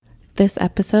This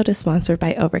episode is sponsored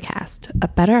by Overcast, a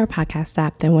better podcast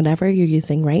app than whatever you're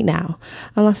using right now,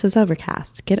 unless it's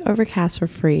Overcast. Get Overcast for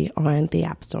free on the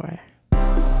App Store.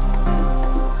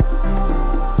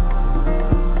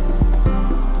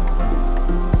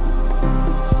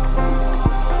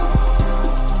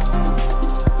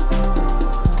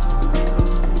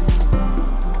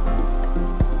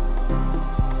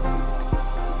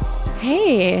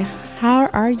 Hey, how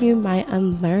are you, my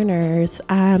unlearners?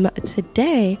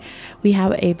 Today we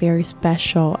have a very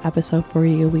special episode for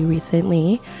you. We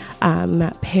recently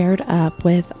paired up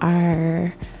with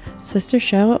our sister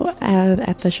show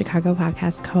at the Chicago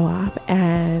Podcast Co-op,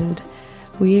 and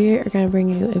we are going to bring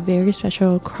you a very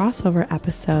special crossover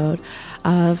episode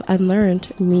of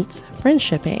UnLearned meets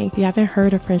friendshipping. If you haven't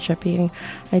heard of friendshipping,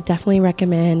 I definitely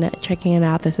recommend checking it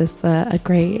out. This is a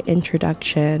great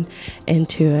introduction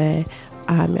into it.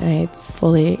 And I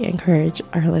fully encourage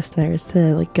our listeners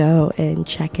to go and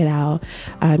check it out.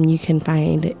 You can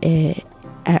find it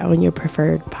on your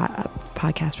preferred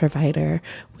podcast provider,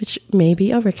 which may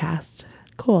be Overcast.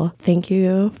 Cool. Thank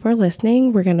you for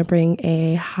listening. We're going to bring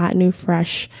a hot, new,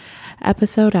 fresh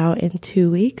episode out in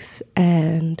 2 weeks,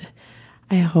 and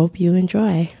I hope you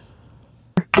enjoy.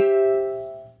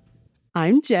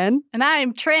 I'm Jen. And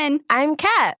I'm Trin. I'm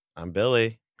Kat. I'm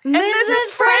Billy. And this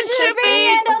is Friendshipping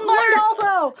and UnLearned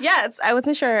also. Yes, I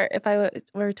wasn't sure if I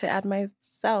were to add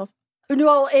myself.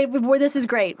 No, this is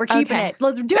great. We're keeping it.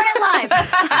 Let's do it live.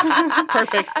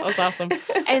 Perfect. That was awesome.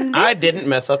 And I didn't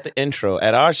mess up the intro.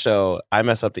 At our show, I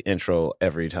mess up the intro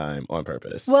every time on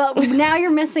purpose. Well, now you're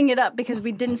messing it up because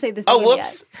we didn't say the theme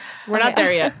whoops. yet. We're not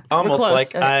there yet. Almost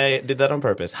like I did that on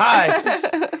purpose.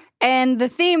 Hi. And the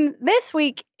theme this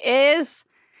week is...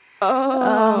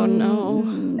 Oh, no.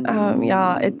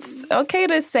 Y'all, it's okay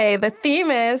to say the theme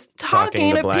is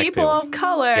talking to people of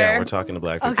color. Yeah, we're talking to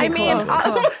black people. Okay, cool.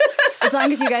 As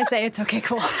long as you guys say it's okay,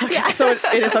 cool. Okay. Yeah, so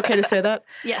it is okay to say that?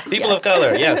 Yes. People of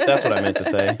color. Yes, that's what I meant to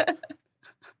say.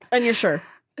 And you're sure?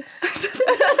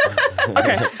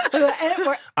 Okay.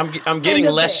 I'm getting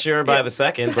less sure by the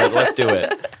second, but let's do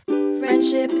it.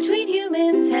 Friendship between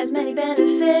humans has many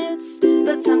benefits,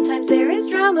 but sometimes there is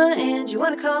drama and you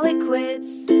want to call it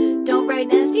quits. Don't write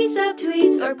nasty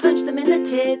subtweets or punch them in the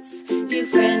tits. View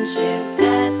friendship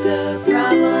at the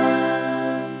problem.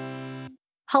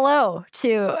 Hello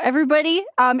to everybody.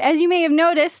 As you may have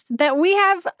noticed, that we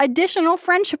have additional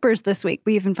friendshippers this week.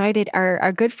 We've invited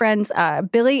our good friends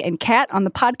Billy and Kat on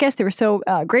the podcast. They were so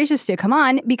gracious to come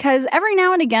on because every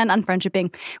now and again on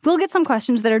Friendshipping, we'll get some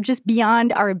questions that are just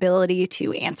beyond our ability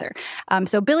to answer.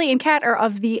 So Billy and Kat are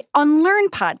of the UnLearned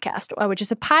podcast, which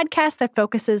is a podcast that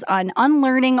focuses on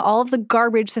unlearning all of the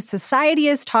garbage that society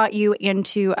has taught you and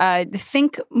to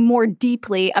think more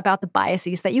deeply about the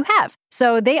biases that you have.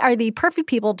 So they are the perfect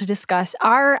people to discuss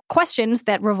our questions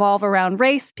that revolve around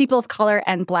race, people of color,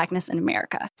 and blackness in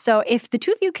America. So if the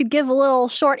two of you could give a little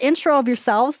short intro of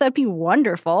yourselves, that'd be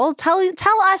wonderful. Tell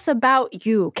us about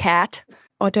you, Kat.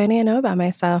 What do I need to know about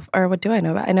myself? Or what do I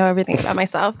know about? I know everything about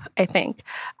myself, I think.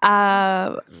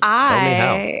 Tell me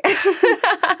how.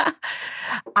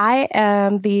 I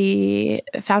am the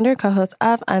founder and co-host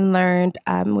of UnLearned,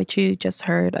 which you just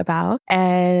heard about.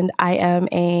 And I am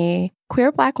a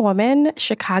queer Black woman,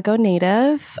 Chicago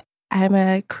native. I'm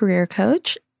a career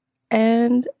coach.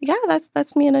 And yeah,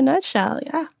 that's me in a nutshell.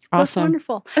 Yeah. Awesome. That's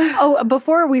wonderful. Oh,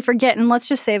 before we forget, and let's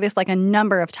just say this like a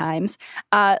number of times,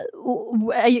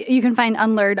 you can find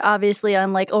UnLearned obviously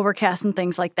on like Overcast and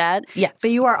things like that. Yes.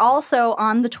 But you are also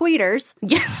on the tweeters.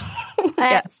 Yeah.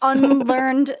 Yes.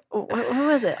 UnLearned, what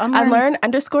was it?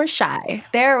 UnLearned_shy.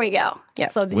 There we go.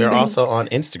 Yes. So We're also on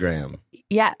Instagram.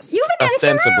 Yes. You have an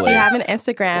Ostensibly. Instagram? We have an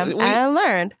Instagram at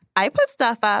UnLearned. I put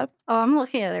stuff up. Oh, I'm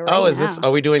looking at it right now. Is this? Are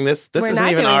we doing this? This isn't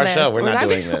even our show. We're not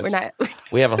doing this. We're not.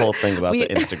 We have a whole thing about the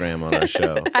Instagram on our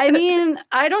show. I mean,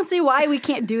 I don't see why we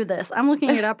can't do this. I'm looking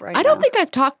it up right now. I don't think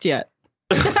I've talked yet.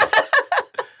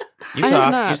 You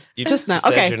talked. You just now.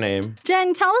 Said your name.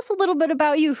 Jen, tell us a little bit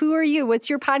about you. Who are you? What's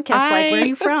your podcast like? Where are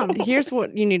you from? Here's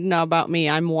what you need to know about me.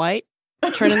 I'm white.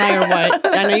 Trin and I are white.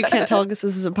 I know you can't tell because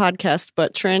this is a podcast,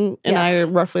 but Trin and I are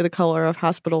roughly the color of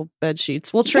hospital bed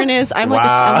sheets. Well, Trin is. I'm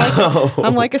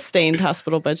like a stained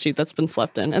hospital bed sheet that's been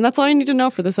slept in, and that's all you need to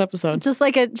know for this episode. Just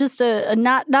a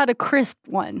not a crisp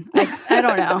one. I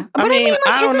don't know. But I mean,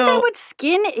 I don't isn't know. that what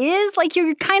skin is? Like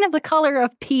you're kind of the color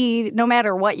of pee, no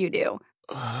matter what you do.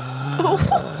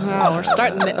 Wow, we're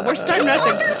starting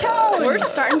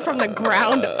from the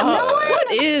ground up.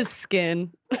 What is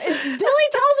skin? Billy, tell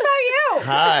us about you.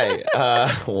 Hi.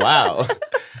 Wow.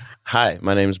 Hi,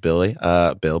 my name's Billy,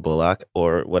 Bill Bullock,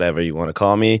 or whatever you want to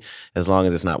call me, as long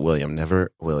as it's not William.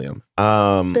 Never William.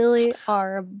 Billy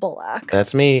R. Bullock.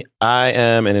 That's me. I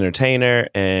am an entertainer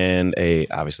and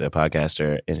obviously a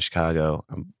podcaster in Chicago.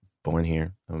 I'm born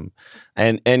here.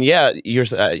 And yeah,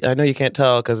 I know you can't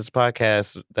tell because it's a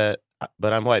podcast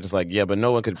but I'm white. It's like, yeah, but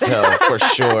no one could tell for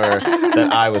sure that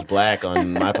I was black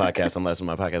on my podcast unless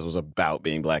my podcast was about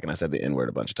being black and I said the N-word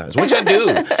a bunch of times, which I do.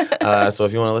 So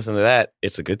if you want to listen to that,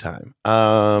 it's a good time.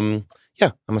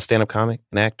 Yeah, I'm a stand-up comic,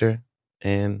 an actor,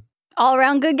 and...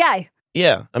 all-around good guy.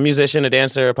 Yeah, a musician, a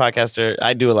dancer, a podcaster.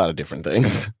 I do a lot of different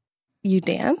things. You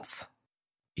dance?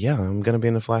 Yeah, I'm going to be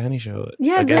in the Fly Honey show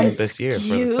Yeah, again this year for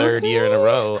the third year in a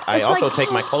row. I also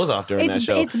take my clothes off during that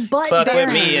show. It's butt Fuck bearing.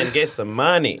 with me and get some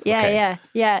money. Yeah, Okay.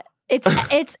 yeah.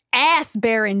 It's ass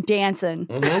bearing dancing.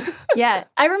 Mm-hmm. Yeah.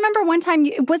 I remember one time,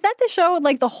 was that the show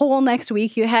like the whole next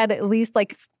week you had at least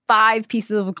like 5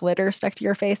 pieces of glitter stuck to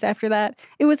your face after that?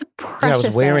 It was a precious Yeah, I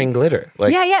was wearing thing. glitter.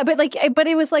 Yeah, but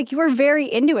it was like you were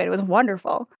very into it. It was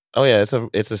wonderful. Oh yeah,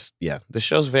 the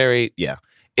show's very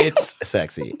it's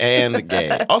sexy and gay,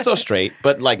 also straight,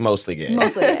 but like mostly gay.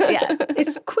 Mostly, yeah.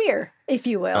 It's queer, if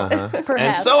you will, perhaps.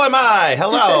 And so am I.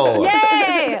 Hello.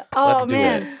 Yay! Oh Let's do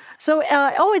man. it. So,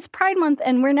 it's Pride Month,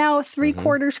 and we're now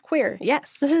 3/4 queer.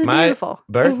 Yes. This is My beautiful.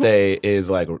 birthday is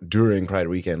like during Pride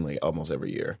weekend, like almost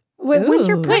every year. When's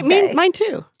your Ooh. birthday? Wait, mine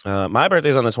too. My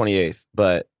birthday's on the 28th,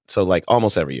 but so like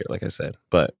almost every year, like I said.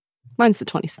 But Mine's the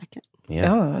 22nd. yeah,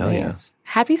 Oh, hell yeah. nice.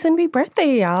 Happy Cindy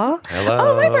birthday, y'all. Hello.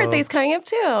 Oh, my birthday's coming up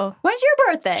too. When's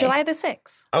your birthday? July the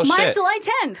 6th. Oh Mine's shit! July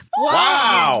 10th.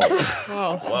 Wow.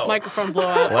 Oh, Whoa. microphone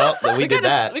blowout. Well, we did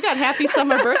that. We got happy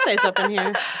summer birthdays up in here.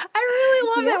 I really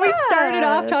love that we started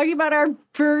off Yes. talking about our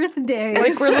birthdays.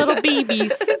 Like we're little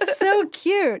babies. It's so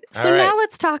cute. All So right. now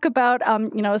let's talk about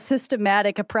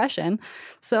systematic oppression.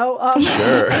 So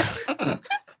Sure.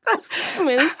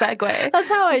 Smooth segue. that's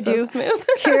how I So do smooth.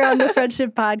 here on the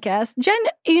Friendship Podcast. Jen,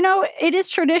 it is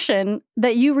tradition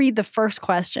that you read the first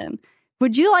question.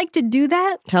 Would you like to do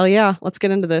that? Hell yeah. Let's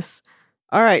get into this.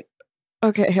 All right.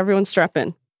 Okay, everyone strap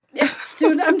in.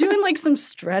 Dude, I'm doing like some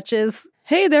stretches.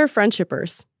 Hey there,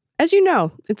 friendshippers. As you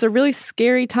know, it's a really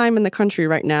scary time in the country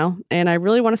right now, and I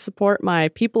really want to support my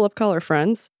people of color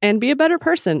friends and be a better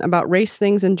person about race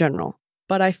things in general.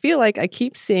 But I feel like I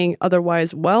keep seeing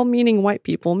otherwise well-meaning white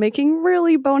people making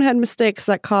really bonehead mistakes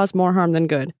that cause more harm than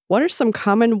good. What are some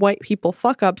common white people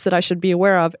fuck-ups that I should be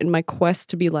aware of in my quest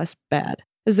to be less bad?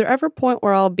 Is there ever a point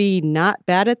where I'll be not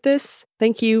bad at this?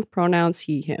 Thank you, pronouns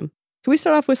he, him. Can we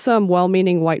start off with some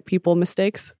well-meaning white people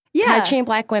mistakes? Yeah. Touching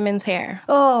black women's hair.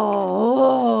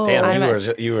 Oh. Damn, I'm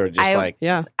you were just like,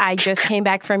 Yeah. I just came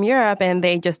back from Europe and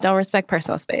they just don't respect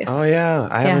personal space. oh yeah,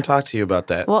 I haven't talked to you about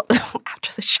that. Well,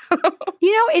 after the show.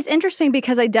 It's interesting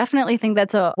because I definitely think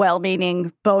that's a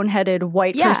well-meaning, boneheaded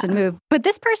white Yeah. person move. But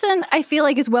this person, I feel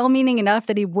like, is well-meaning enough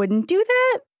that he wouldn't do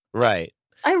that. Right.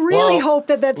 I really Well, hope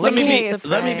that that's Let the me case. be.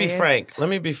 Let me be frank. Let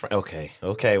me be frank.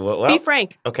 Okay. Well. Be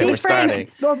frank. Okay, Be we're frank,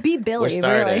 starting. or be Billy. We're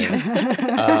starting.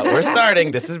 Really. We're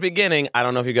starting. This is beginning. I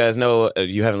don't know if you guys know.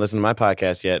 You haven't listened to my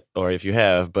podcast yet, or if you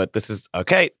have, but this is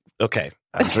okay.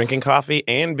 I'm drinking coffee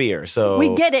and beer, so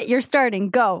We get it. You're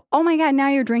starting. Go. Oh my God! Now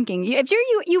you're drinking. If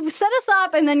you set us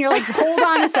up and then you're like, hold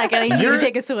on a second, and you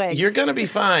take us away. You're gonna be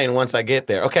fine once I get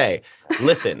there. Okay,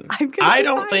 listen. I'm gonna I be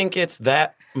don't fine. think it's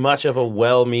that much of a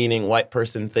well-meaning white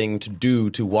person thing to do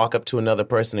to walk up to another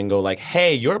person and go like,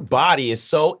 "Hey, your body is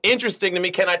so interesting to me.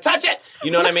 Can I touch it?"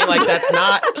 You know what I mean? Like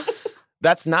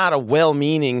that's not a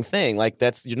well-meaning thing. Like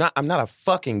I'm not a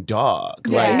fucking dog.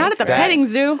 Yeah. Like, You're not at the that's- petting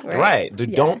zoo. Right.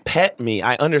 Dude, Yeah. don't pet me.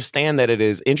 I understand that it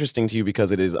is interesting to you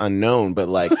because it is unknown, but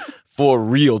like for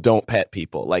real, don't pet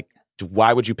people. Like,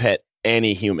 why would you pet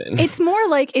any human? It's more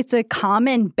like it's a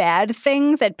common bad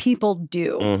thing that people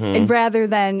do, Mhm. and rather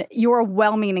than you're a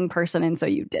well-meaning person and so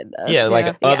you did this. Yeah, like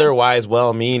Yeah. otherwise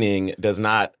well-meaning does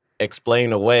not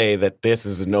explain away that this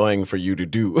is annoying for you to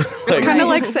do. It's Like, kind of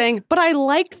like saying, but I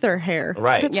like their hair.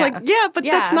 Right. It's Yeah. like, yeah, but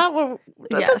that's Yeah. not what,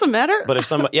 that Yes. doesn't matter. but if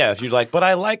you're like, but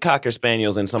I like Cocker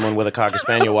Spaniels, and someone with a Cocker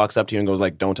Spaniel walks up to you and goes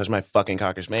like, don't touch my fucking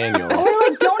Cocker Spaniel. Or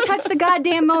like, don't touch the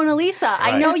goddamn Mona Lisa.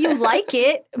 I Right. know you like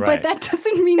it, Right. but that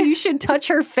doesn't mean you should touch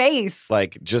her face.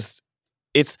 Like,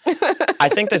 I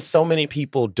think that so many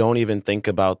people don't even think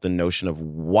about the notion of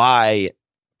why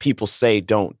people say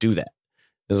don't do that.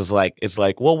 It's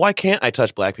like, well, why can't I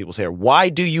touch black people's hair? Why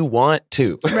do you want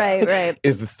to? Right.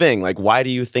 Is the thing. Like, why do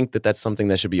you think that that's something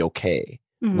that should be okay,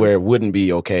 Mhm. where it wouldn't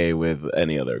be okay with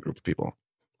any other group of people?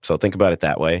 So think about it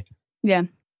that way. Yeah.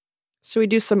 Should we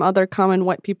do some other common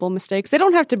white people mistakes? They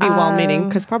don't have to be well-meaning,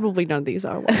 because probably none of these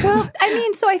are well. Well, I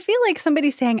mean, so I feel like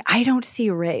somebody's saying, I don't see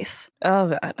race.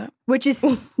 Oh, God. Which is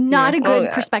not a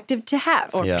good perspective to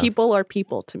have. Or people are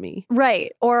people to me.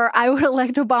 Right. Or I would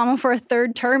elect Obama for a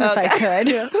third term if I could.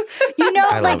 You know,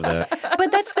 I love that.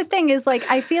 But that's the thing is, like,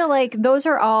 I feel like those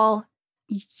are all,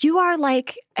 you are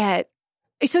like at,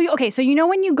 so you know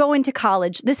when you go into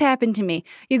college, this happened to me.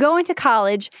 You go into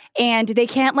college and they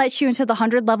can't let you into the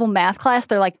 100 level math class.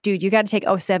 They're like, dude, you got to take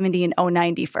 070 and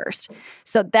 090 first.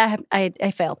 So that I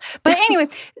failed. But anyway,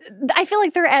 I feel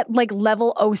like they're at like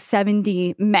level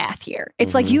 070 math here.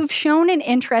 It's like you've shown an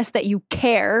interest that you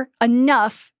care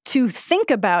enough to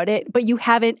think about it, but you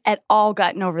haven't at all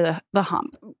gotten over the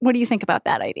hump. What do you think about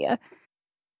that idea?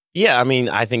 Yeah, I mean,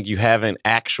 I think you haven't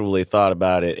actually thought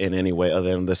about it in any way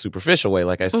other than the superficial way,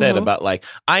 like I said, about like,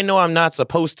 I know I'm not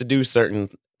supposed to do certain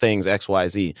things, X, Y,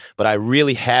 Z, but I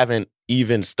really haven't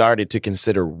even started to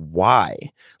consider why.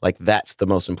 Like, that's the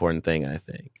most important thing, I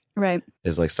think. Right.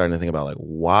 Is like starting to think about like,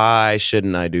 why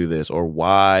shouldn't I do this? Or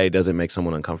why does it make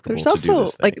someone uncomfortable to do this thing? There's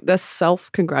also like the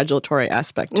self-congratulatory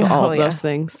aspect to all of those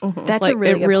things. That's like, a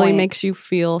really good it really point. makes you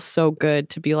feel so good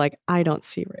to be like, I don't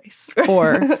see race.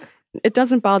 Or it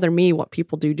doesn't bother me what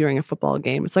people do during a football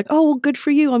game. It's like, oh, well, good for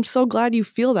you. I'm so glad you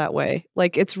feel that way.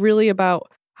 Like, it's really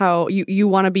about how you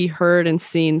want to be heard and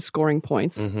seen scoring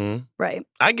points. Right.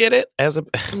 I get it. As a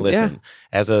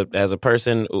as a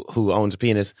person who owns a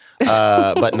penis,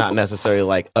 but not necessarily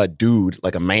like a dude,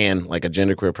 like a man, like a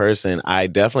genderqueer person. I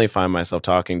definitely find myself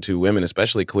talking to women,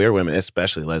 especially queer women,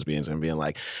 especially lesbians, and being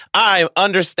like, I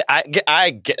understand.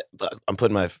 I get. I'm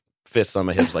putting my fists on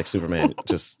my hips like Superman,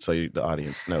 just so the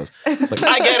audience knows. It's like,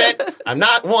 I get it. I'm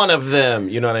not one of them.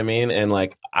 You know what I mean? And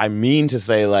like, I mean to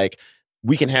say, like,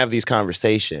 we can have these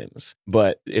conversations,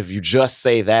 but if you just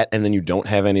say that and then you don't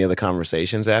have any of the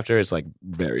conversations after, it's like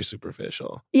very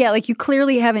superficial. Yeah, like you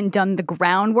clearly haven't done the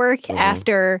groundwork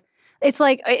after. It's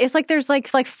like there's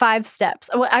like 5 steps.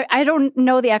 I don't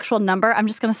know the actual number. I'm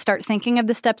just going to start thinking of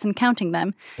the steps and counting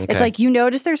them. Okay. It's like you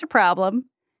notice there's a problem.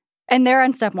 And they're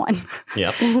on step 1.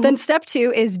 Yep. Then step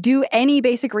 2 is do any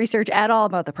basic research at all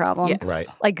about the problem. Yes. Right.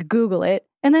 Like Google it.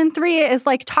 And then 3 is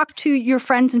like talk to your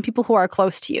friends and people who are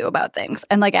close to you about things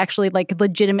and like actually like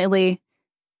legitimately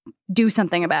do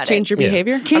something about Change your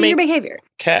behavior. Change your behavior.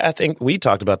 Kat, I think we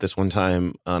talked about this one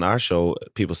time on our show,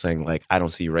 people saying like, I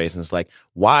don't see race. And it's like,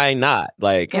 why not?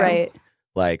 Like, Right.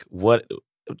 Like, what?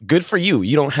 Good for you.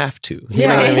 You don't have to. You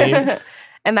know what I mean?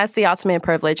 And that's the ultimate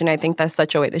privilege. And I think that's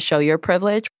such a way to show your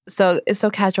privilege. So it's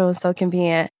so casual and so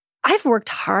convenient. I've worked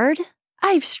hard.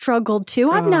 I've struggled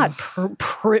too. I'm not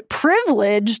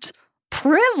privileged.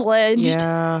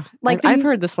 Yeah. Like I've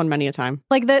heard this one many a time.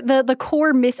 Like the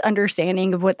core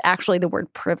misunderstanding of what actually the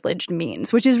word privileged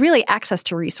means, which is really access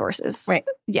to resources. Right.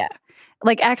 Yeah.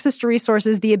 Like access to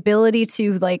resources, the ability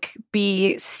to like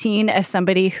be seen as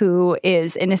somebody who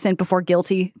is innocent before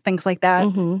guilty, things like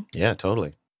that. Yeah,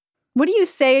 totally. What do you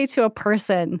say to a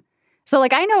person? So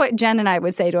like I know what Jen and I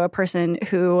would say to a person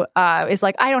who is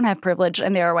like, I don't have privilege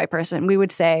and they're a white person. We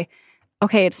would say,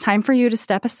 okay, it's time for you to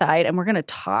step aside and we're going to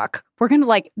talk. We're going to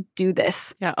like do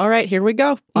this. Yeah. All right, here we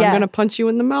go. I'm going to punch you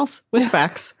in the mouth with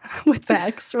facts. With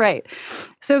facts, right.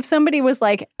 So if somebody was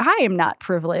like, I am not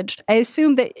privileged, I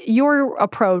assume that your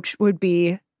approach would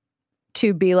be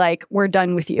to be like, we're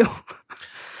done with you.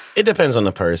 It depends on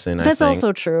the person. That's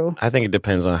also true. I think it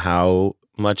depends on how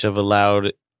much of a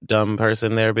loud, dumb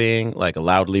person they're being, like a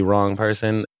loudly wrong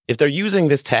person. If they're using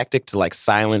this tactic to like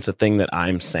silence a thing that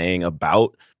I'm saying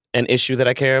about an issue that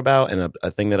I care about and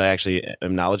a thing that I actually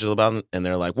am knowledgeable about, and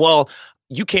they're like, well,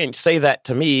 you can't say that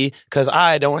to me because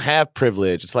I don't have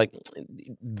privilege. It's like,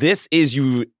 this is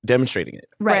you demonstrating it.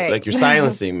 Right. Like you're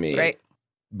silencing me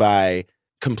by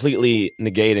completely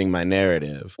negating my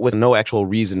narrative with no actual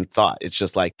reasoned thought. It's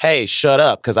just like, hey, shut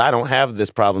up because I don't have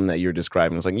this problem that you're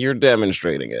describing. It's like, you're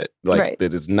demonstrating it. Like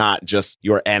it is not just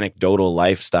your anecdotal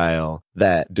lifestyle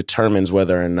that determines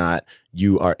whether or not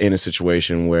you are in a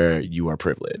situation where you are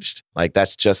privileged. Like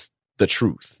that's just the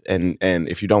truth. And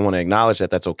if you don't want to acknowledge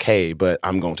that, that's okay, but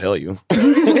I'm going to tell you.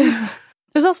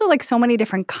 There's also like so many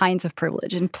different kinds of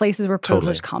privilege and places where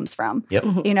privilege comes from.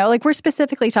 Yep. You know, like we're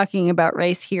specifically talking about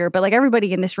race here, but like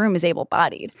everybody in this room is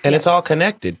able-bodied. And it's all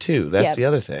connected too. That's the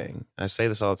other thing. I say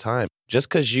this all the time. Just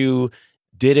because you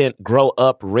didn't grow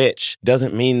up rich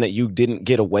doesn't mean that you didn't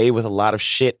get away with a lot of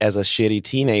shit as a shitty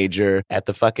teenager at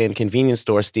the fucking convenience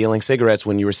store stealing cigarettes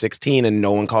when you were 16 and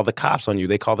no one called the cops on you.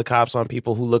 They call the cops on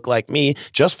people who look like me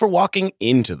just for walking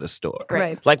into the store.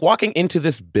 Right. Like walking into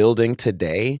this building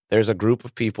today, there's a group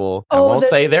of people, I won't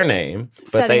say their name,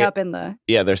 but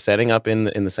they're setting up in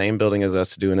the same building as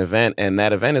us to do an event. And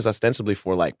that event is ostensibly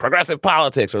for like progressive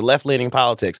politics or left-leaning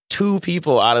politics. 2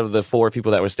 people out of the 4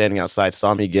 people that were standing outside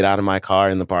saw me get out of my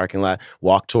car in the parking lot,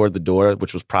 walk toward the door,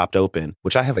 which was propped open,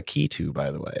 which I have a key to,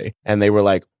 by the way. And they were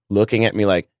like looking at me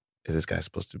like, is he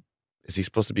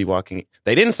supposed to be walking?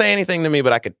 They didn't say anything to me,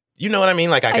 but I could, you know what I mean?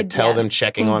 Like I could tell them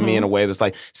checking on me in a way that's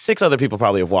like 6 other people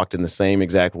probably have walked in the same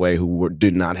exact way who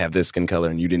did not have this skin color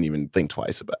and you didn't even think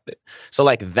twice about it. So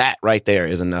like that right there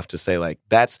is enough to say like,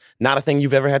 that's not a thing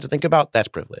you've ever had to think about. That's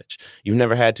privilege. You've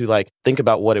never had to like think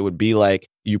about what it would be like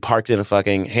you parked in a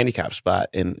fucking handicap spot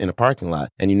in a parking lot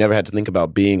and you never had to think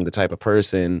about being the type of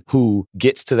person who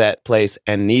gets to that place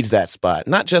and needs that spot.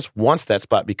 Not just wants that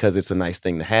spot because it's a nice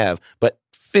thing to have, but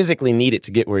physically need it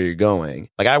to get where you're going.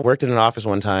 Like I worked in an office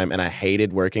one time and I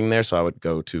hated working there, so I would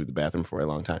go to the bathroom for a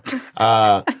long time.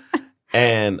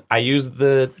 And I used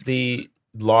the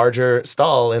larger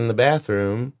stall in the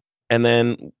bathroom, and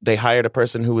then they hired a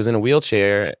person who was in a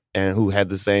wheelchair and who had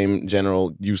the same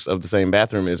general use of the same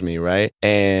bathroom as me, right?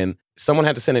 And someone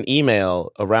had to send an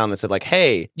email around that said like,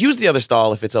 hey, use the other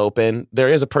stall if it's open. There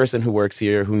is a person who works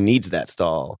here who needs that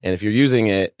stall. And if you're using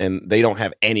it and they don't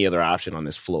have any other option on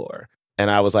this floor. And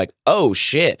I was like, oh,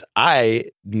 shit, I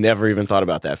never even thought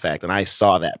about that fact. And I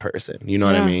saw that person. You know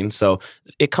what I mean? So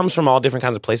it comes from all different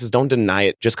kinds of places. Don't deny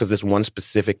it just because this one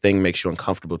specific thing makes you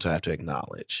uncomfortable to have to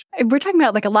acknowledge. We're talking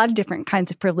about like a lot of different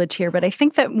kinds of privilege here, but I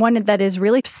think that one that is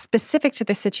really specific to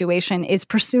this situation is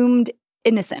presumed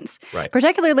innocence. Right.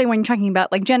 Particularly when you're talking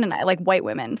about like Jen and I, like white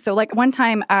women. So like one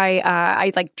time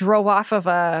I like drove off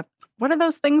of what are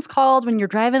those things called when you're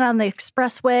driving on the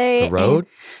expressway? The road?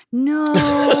 No.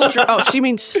 Oh, she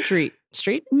means street.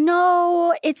 Street?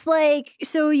 No, it's like,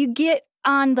 so you get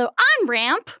on the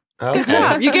on-ramp.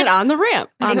 Okay. You get on the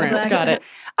ramp. On-ramp. Exactly. Got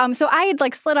it. So I had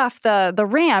like slid off the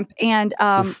ramp and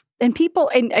people,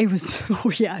 and it was,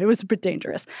 it was a bit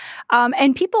dangerous.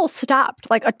 And people stopped,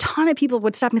 like a ton of people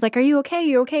would stop me like, are you okay?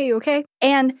 You okay? You okay?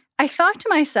 And I thought to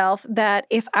myself that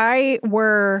if I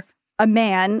were a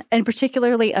man, and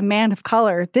particularly a man of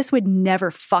color, this would never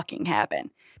fucking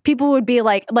happen. People would be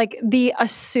like the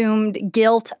assumed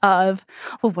guilt of,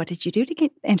 well, what did you do to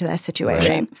get into that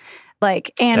situation? Right.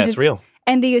 Like, and that's real.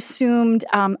 And they assumed,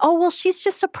 oh, well, she's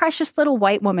just a precious little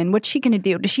white woman. What's she going to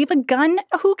do? Does she have a gun?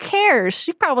 Who cares?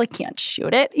 She probably can't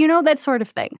shoot it. You know, that sort of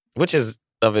thing. Which is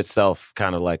of itself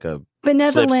kind of like a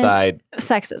benevolent flip side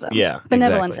sexism. Yeah,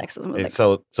 benevolent exactly.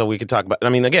 sexism. So we could talk about, I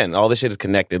mean, again, all this shit is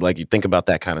connected. Like you think about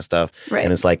that kind of stuff. Right.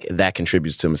 And it's like that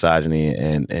contributes to misogyny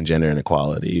and gender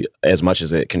inequality as much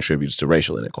as it contributes to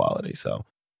racial inequality. So,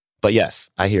 but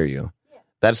yes, I hear you.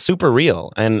 That's super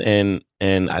real. And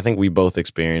I think we both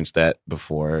experienced that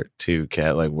before too,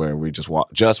 Kat, like where we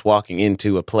just walking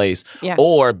into a place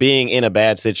or being in a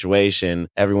bad situation,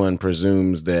 everyone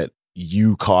presumes that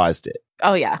you caused it.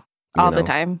 Oh, yeah. All the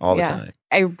time. All the time.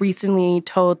 I recently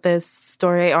told this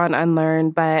story on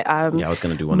UnLearned, but I was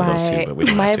going to do one of those too, but we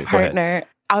don't have to. My partner,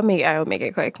 I'll make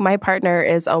it quick. My partner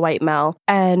is a white male,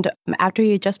 and after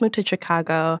he just moved to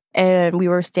Chicago, and we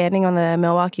were standing on the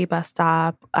Milwaukee bus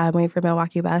stop, waiting for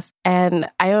Milwaukee bus, and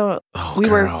we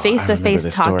were face to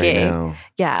face talking.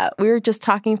 Yeah, we were just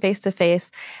talking face to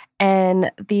face,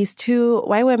 and these 2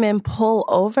 white women pull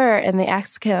over and they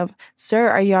ask him, "Sir,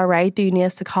 are you all right? Do you need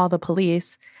us to call the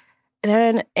police?"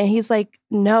 And he's like,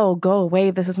 "No, go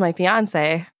away. This is my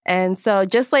fiance." And so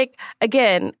just like,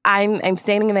 again, I'm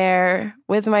standing there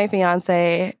with my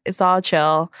fiance. It's all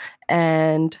chill.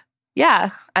 And yeah,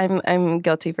 I'm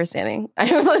guilty for standing.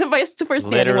 I'm for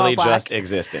standing literally while just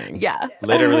existing. Yeah.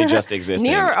 Literally just existing.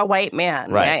 Near a white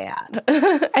man. Right.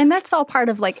 Yeah. And that's all part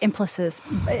of like implicit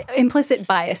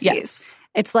biases. Yes.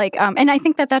 It's like, and I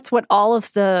think that's what all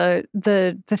of the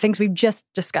things we've just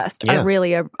discussed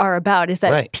are about, is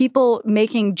that people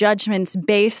making judgments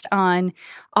based on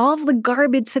all of the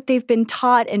garbage that they've been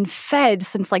taught and fed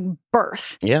since like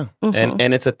birth. Yeah. Mm-hmm.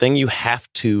 And it's a thing you have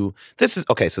to, this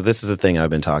is a thing I've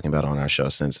been talking about on our show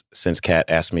since Kat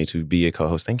asked me to be a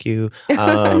co-host. Thank you.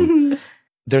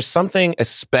 There's something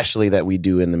especially that we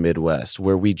do in the Midwest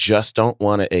where we just don't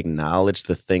want to acknowledge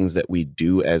the things that we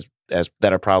do as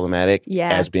that are problematic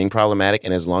as being problematic.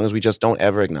 And as long as we just don't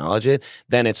ever acknowledge it,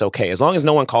 then it's okay. As long as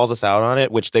no one calls us out on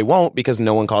it, which they won't because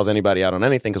no one calls anybody out on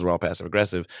anything because we're all passive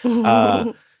aggressive.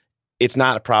 it's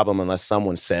not a problem unless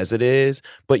someone says it is,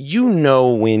 but you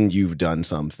know when you've done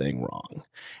something wrong.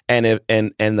 And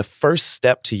the first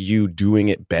step to you doing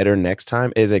it better next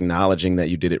time is acknowledging that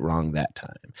you did it wrong that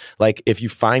time. Like if you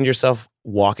find yourself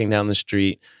walking down the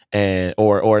street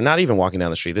or not even walking down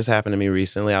the street. This happened to me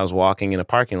recently. I was walking in a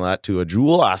parking lot to a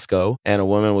Jewel Osco, and a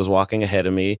woman was walking ahead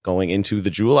of me going into the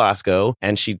Jewel Osco,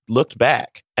 and she looked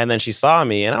back and then she saw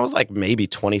me, and I was like maybe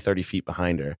 20, 30 feet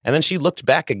behind her. And then she looked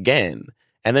back again.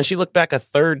 And then she looked back a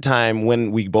third time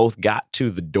when we both got to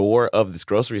the door of this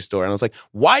grocery store. And I was like,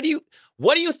 what do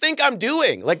you think I'm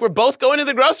doing? Like, we're both going to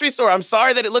the grocery store. I'm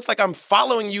sorry that it looks like I'm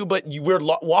following you, but we're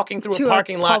walking through a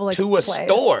parking lot to a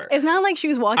store. It's not like she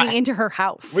was walking into her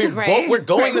house. We're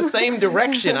going the same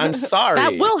direction. I'm sorry.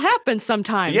 That will happen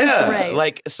sometimes. Yeah. Right.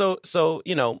 Like, so,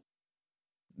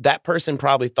 that person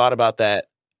probably thought about that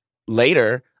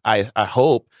later, I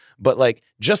hope. But like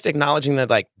just acknowledging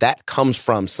that like that comes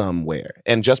from somewhere.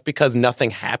 And just because nothing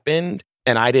happened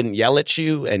and I didn't yell at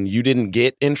you and you didn't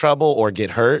get in trouble or get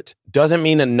hurt doesn't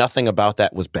mean that nothing about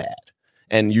that was bad.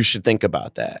 And you should think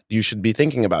about that. You should be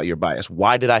thinking about your bias.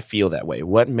 Why did I feel that way?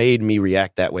 What made me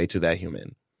react that way to that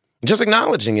human? Just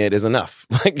acknowledging it is enough.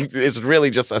 Like it's really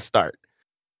just a start.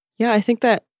 Yeah, I think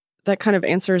that kind of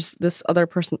answers this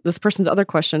person's other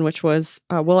question, which was,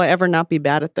 will I ever not be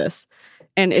bad at this?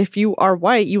 And if you are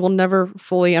white, you will never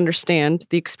fully understand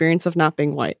the experience of not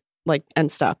being white. Like, end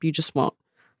stop. You just won't.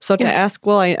 So to ask,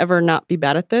 will I ever not be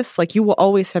bad at this? Like, you will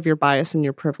always have your bias and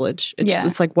your privilege.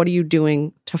 It's like, what are you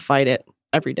doing to fight it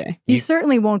every day? You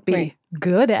certainly won't be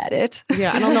good at it.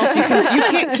 Yeah, I don't know if you can. You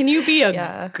can't. Can you be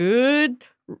a good?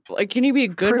 Like, can you be a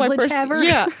good white person? Haver?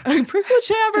 Yeah, privilege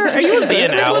haver. Are you can be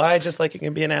an ally, just like you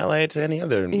can be an ally to any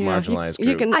other marginalized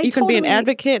group. You can be an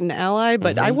advocate, an ally,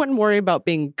 but I wouldn't worry about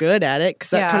being good at it because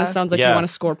that kind of sounds like you want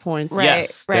to score points. Right,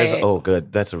 yes. right.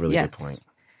 Good. That's a really good point.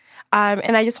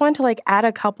 And I just wanted to like add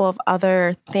a couple of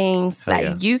other things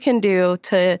that you can do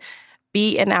to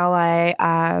be an ally.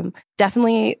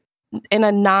 Definitely in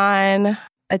a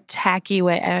non-attacky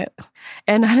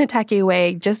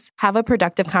way, just have a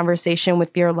productive conversation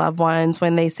with your loved ones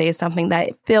when they say something that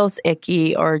feels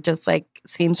icky or just like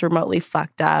seems remotely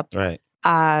fucked up. Right.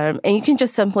 And you can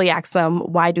just simply ask them,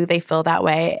 why do they feel that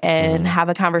way? And have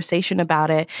a conversation about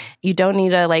it. You don't need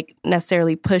to like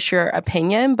necessarily push your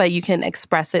opinion, but you can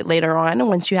express it later on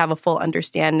once you have a full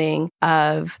understanding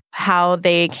of how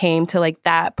they came to like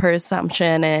that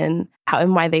presumption and how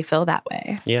and why they feel that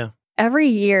way. Yeah. Every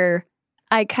year,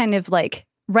 I kind of like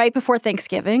right before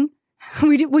Thanksgiving,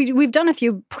 we've done a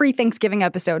few pre-Thanksgiving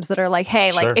episodes that are like,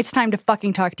 hey, like it's time to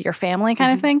fucking talk to your family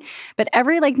kind of thing. But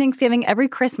every like Thanksgiving, every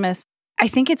Christmas, I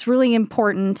think it's really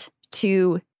important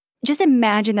to just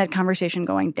imagine that conversation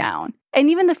going down. And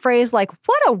even the phrase like,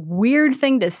 what a weird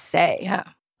thing to say. Yeah.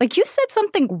 Like you said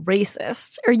something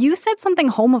racist or you said something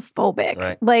homophobic.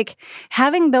 Right. Like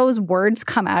having those words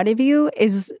come out of you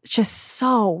is just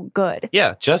so good.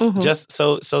 Yeah. Just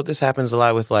so this happens a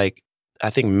lot with like, I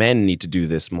think men need to do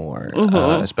this more,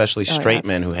 especially straight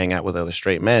men who hang out with other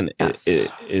straight men. Yes.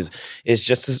 Is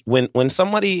just as, when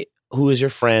somebody who is your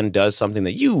friend does something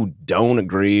that you don't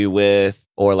agree with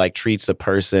or like treats a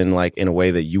person like in a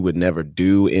way that you would never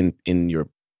do in your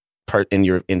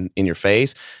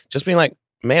face, just being like,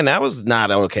 man, that was not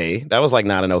okay. That was like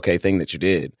not an okay thing that you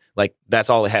did. Like that's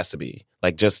all it has to be.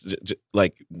 Like just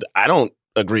like I don't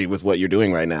agree with what you're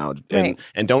doing right now, and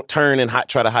don't turn and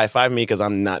try to high five me because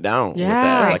I'm not down with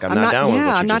that. Like I'm not down with what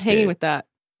you I'm not just hanging did. with that.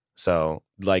 So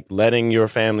like letting your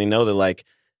family know that like,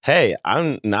 hey,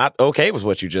 I'm not okay with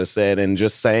what you just said, and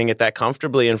just saying it that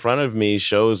comfortably in front of me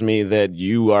shows me that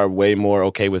you are way more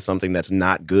okay with something that's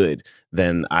not good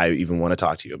than I even want to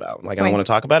talk to you about. Like I don't want to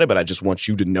talk about it, but I just want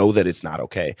you to know that it's not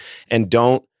okay. And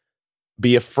don't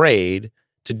be afraid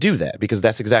to do that, because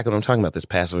that's exactly what I'm talking about, this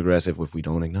passive aggressive, if we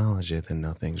don't acknowledge it, then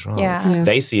nothing's wrong. Yeah.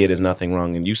 They see it as nothing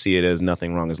wrong, and you see it as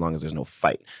nothing wrong as long as there's no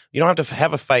fight. You don't have to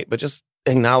have a fight, but just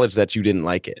acknowledge that you didn't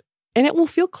like it. And it will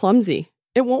feel clumsy.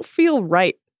 It won't feel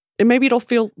right. And maybe it'll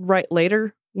feel right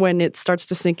later when it starts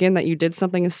to sink in that you did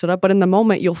something and stood up. But in the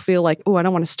moment, you'll feel like, oh, I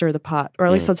don't want to stir the pot. Or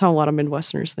at least that's how a lot of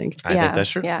Midwesterners think. I think that's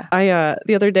true. Yeah.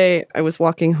 The other day, I was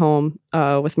walking home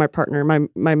with my partner,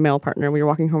 my male partner. We were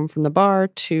walking home from the bar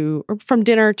from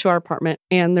dinner to our apartment.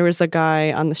 And there was a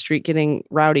guy on the street getting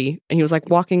rowdy. And he was like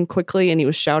walking quickly and he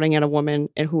was shouting at a woman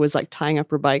who was like tying up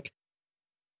her bike.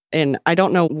 And I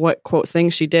don't know what quote thing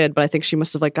she did, but I think she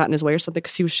must have like gotten his way or something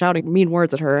because he was shouting mean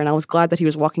words at her. And I was glad that he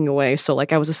was walking away. So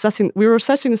like we were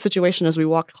assessing the situation as we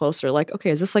walked closer. Like, okay,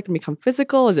 is this like going to become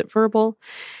physical? Is it verbal?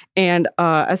 And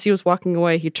as he was walking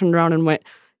away, he turned around and went,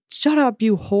 "Shut up,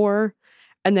 you whore."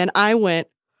 And then I went,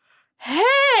 "Hey!"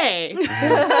 hey.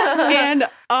 And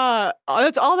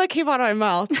that's all that came out of my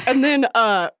mouth. And then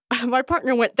my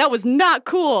partner went, that was not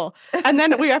cool. And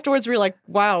then we afterwards were like,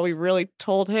 wow, we really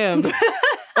told him.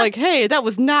 Like, hey, that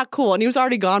was not cool. And he was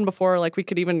already gone before like we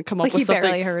could even come up with something. He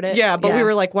barely heard it. Yeah, but we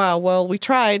were like, wow, well, we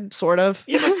tried, sort of.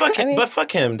 Yeah, but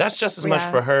fuck him. That's just as much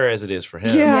for her as it is for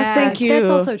him. Yeah, thank you. That's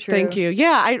also true. Thank you.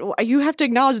 Yeah, you have to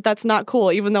acknowledge that that's not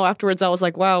cool, even though afterwards I was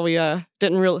like, wow, we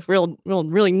didn't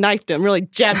really knifed him, really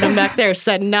jabbed him back there,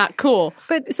 said not cool.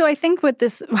 But so I think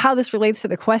how this relates to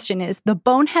the question is the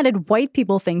boneheaded white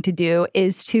people thing to do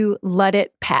is to let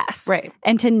it pass. Right.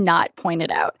 And to not point it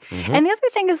out. Mm-hmm. And the other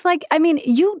thing is like, I mean,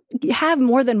 you have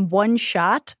more than one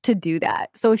shot to do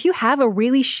that. So if you have a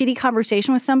really shitty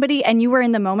conversation with somebody and you were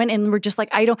in the moment and were just like,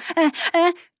 I don't,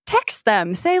 text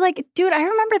them. Say like, dude, I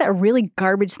remember that really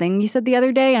garbage thing you said the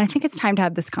other day, and I think it's time to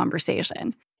have this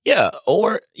conversation. Yeah.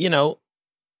 Or,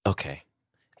 okay.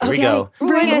 Here we go.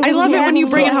 I love it when you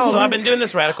bring it home. So I've been doing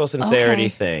this radical sincerity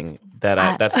thing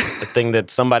that's a thing that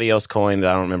somebody else coined.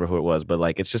 I don't remember who it was, but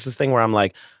like, it's just this thing where I'm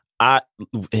like,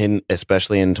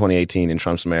 especially in 2018 in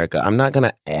Trump's America, I'm not going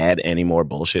to add any more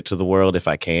bullshit to the world if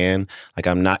I can. Like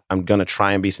I'm going to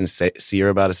try and be sincere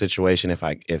about a situation if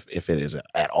it is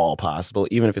at all possible,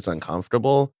 even if it's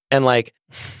uncomfortable. And like,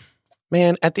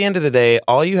 man, at the end of the day,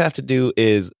 all you have to do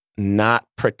is not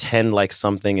pretend like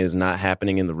something is not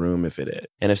happening in the room if it is.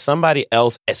 And if somebody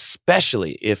else,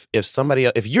 especially if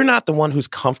you're not the one who's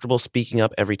comfortable speaking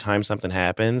up every time something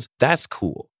happens, that's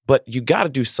cool. But you got to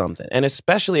do something. And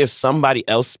especially if somebody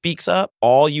else speaks up,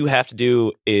 all you have to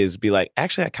do is be like,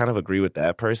 actually, I kind of agree with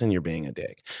that person. You're being a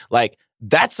dick. Like,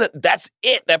 that's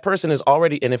it. That person is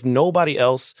already, and if nobody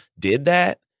else did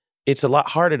that, it's a lot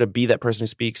harder to be that person who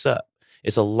speaks up.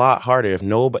 It's a lot harder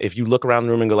if you look around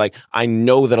the room and go like, I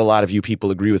know that a lot of you people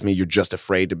agree with me. You're just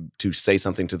afraid to say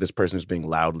something to this person who's being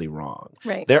loudly wrong.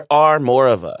 Right. There are more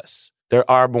of us. There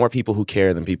are more people who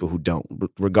care than people who don't,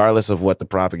 regardless of what the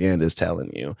propaganda is telling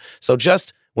you. So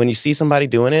just when you see somebody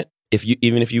doing it,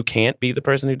 even if you can't be the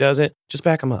person who does it, just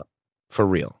back them up for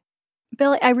real.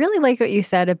 Billy, I really like what you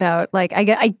said about, like, I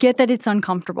get that it's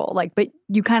uncomfortable, like, but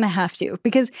you kind of have to.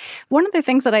 Because one of the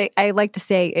things that I like to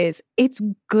say is it's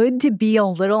good to be a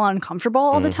little uncomfortable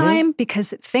all the time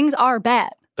because things are bad.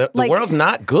 The world's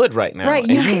not good right now, right?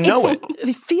 And you know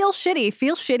it. Feel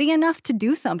shitty enough to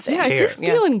do something. Yeah, if you're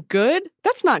feeling good,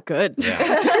 that's not good. Yeah.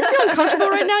 If you're feeling comfortable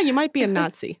right now, you might be a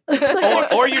Nazi.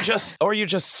 or you're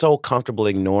just so comfortable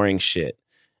ignoring shit,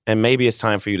 and maybe it's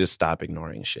time for you to stop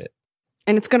ignoring shit.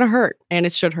 And it's gonna hurt, and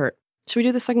it should hurt. Should we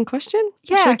do the second question?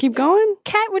 Yeah. Should I keep going?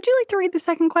 Kat, would you like to read the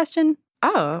second question?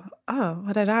 Oh,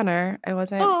 what an honor. I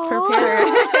wasn't prepared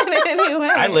in any way.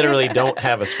 I literally don't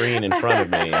have a screen in front of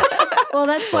me. Well,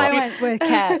 that's why I went with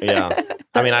Kat. Yeah.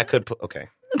 I mean, I could okay.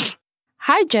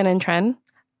 Hi, Jen and Tren.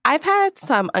 I've had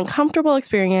some uncomfortable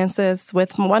experiences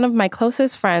with one of my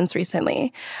closest friends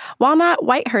recently. While not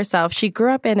white herself, she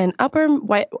grew up in an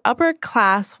upper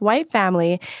class white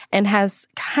family and has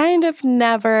kind of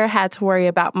never had to worry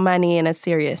about money in a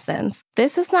serious sense.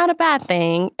 This is not a bad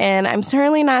thing, and I'm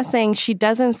certainly not saying she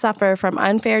doesn't suffer from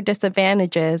unfair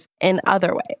disadvantages in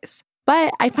other ways.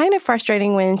 But I find it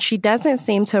frustrating when she doesn't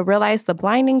seem to realize the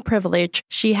blinding privilege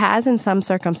she has in some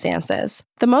circumstances.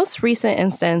 The most recent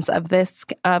instance of this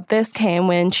came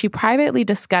when she privately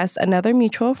discussed another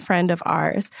mutual friend of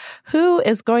ours who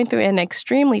is going through an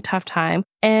extremely tough time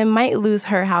and might lose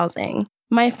her housing.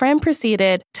 My friend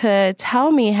proceeded to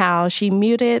tell me how she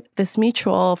muted this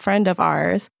mutual friend of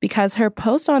ours because her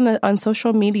post on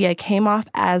social media came off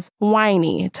as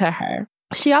whiny to her.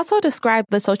 She also described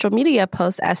the social media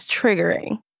post as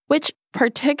triggering, which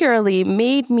particularly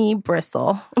made me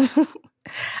bristle.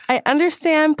 I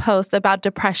understand posts about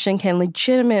depression can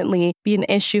legitimately be an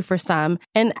issue for some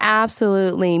and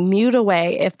absolutely mute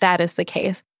away if that is the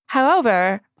case.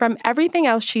 However, from everything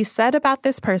else she said about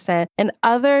this person and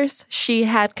others she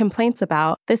had complaints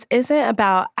about, this isn't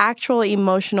about actual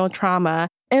emotional trauma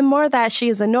and more that she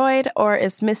is annoyed or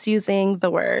is misusing the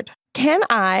word. Can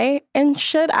I and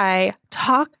should I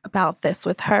talk about this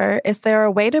with her? Is there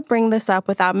a way to bring this up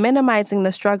without minimizing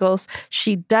the struggles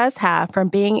she does have from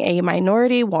being a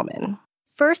minority woman?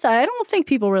 First, I don't think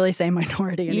people really say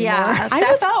minority anymore. Yeah,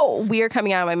 that felt weird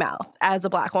coming out of my mouth as a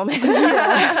Black woman.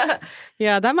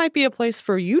 Yeah, that might be a place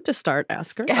for you to start,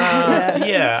 ask her.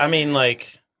 Yeah, I mean,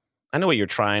 like, I know what you're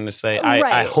trying to say. Right.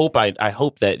 I hope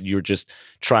that you're just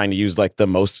trying to use like the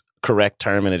most correct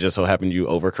term, and it just so happened you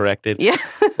overcorrected. Yeah.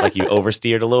 Like you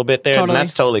oversteered a little bit there. Totally. And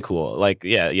that's totally cool. Like,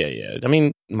 yeah. I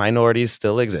mean, minorities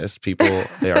still exist.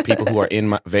 There are people who are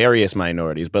in various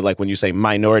minorities. But like when you say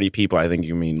minority people, I think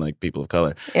you mean like people of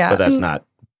color. Yeah. But that's not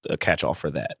a catch-all for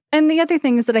that. And the other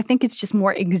thing is that I think it's just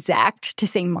more exact to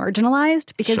say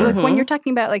marginalized, because Sure. like when you're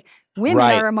talking about like women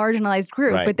Right. are a marginalized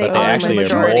group, Right. but they are actually the are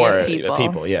majority more of people.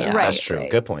 people. Yeah, Right, that's true.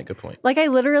 right. Good point. Good point. Like I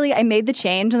made the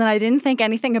change and then I didn't think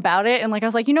anything about it. And like I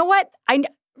was like, you know what?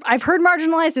 I've heard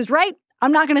marginalized is right.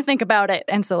 I'm not going to think about it.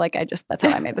 And so like that's how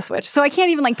I made the switch. So I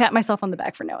can't even like pat myself on the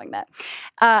back for knowing that.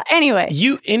 Anyway.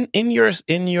 You in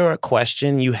your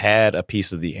question, you had a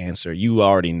piece of the answer. You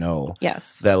already know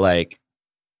Yes. that like,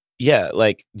 yeah,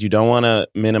 like you don't want to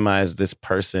minimize this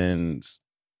person's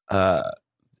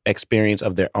experience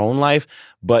of their own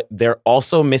life, but they're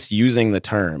also misusing the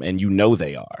term, and you know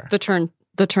they are.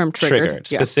 The term triggered.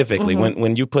 Specifically.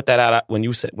 When you put that out, when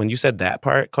you said that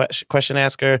part, question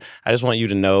asker, I just want you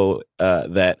to know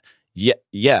that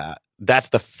that's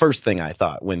the first thing I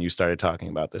thought when you started talking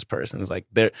about this person. It's like,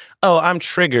 I'm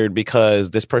triggered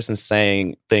because this person's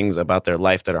saying things about their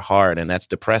life that are hard, and that's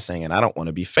depressing, and I don't want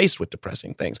to be faced with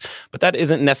depressing things. But that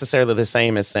isn't necessarily the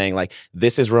same as saying, like,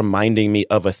 this is reminding me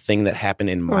of a thing that happened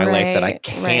in my life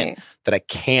that I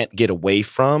can't get away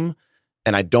from.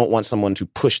 And I don't want someone to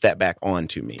push that back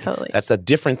onto me. Totally. That's a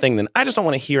different thing than I just don't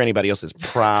want to hear anybody else's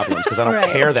problems because I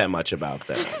don't care that much about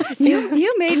them.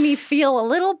 You made me feel a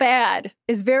little bad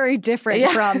is very different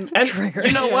from And triggers.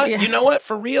 you know what? Yes. You know what?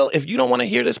 For real, if you don't want to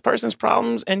hear this person's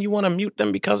problems and you want to mute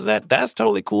them because of that, that's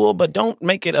totally cool. But don't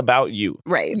make it about you.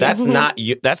 Right. That's not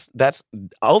you. That's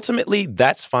ultimately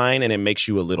that's fine, and it makes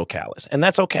you a little callous, and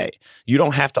that's okay. You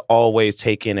don't have to always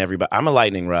take in everybody. I'm a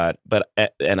lightning rod,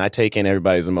 and I take in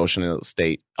everybody's emotional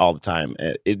state all the time.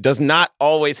 It does not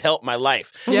always help my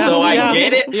life. Yeah. So I Yeah.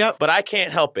 get it, Yep. but I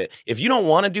can't help it. If you don't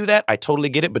want to do that, I totally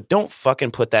get it, but don't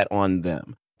fucking put that on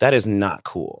them. That is not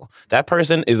cool. That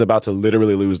person is about to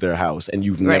literally lose their house, and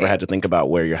you've never had to think about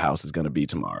where your house is going to be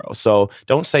tomorrow. So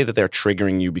don't say that they're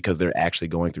triggering you because they're actually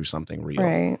going through something real.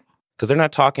 Right. Because they're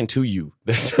not talking to you.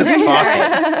 They're just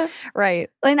talking. Right.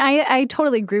 And I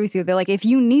totally agree with you. They're like, if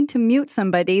you need to mute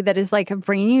somebody that is like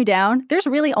bringing you down, there's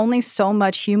really only so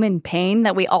much human pain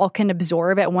that we all can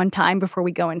absorb at one time before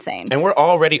we go insane. And we're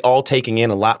already all taking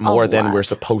in a lot more than lot. we're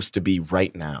supposed to be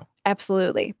right now.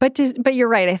 Absolutely. But you're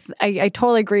right. I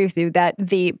totally agree with you that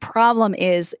the problem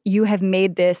is you have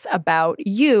made this about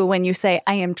you when you say,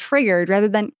 I am triggered, rather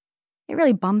than it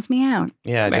really bums me out.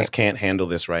 Yeah, I just can't handle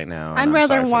this right now. I'd and I'm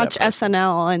rather sorry for watch that person.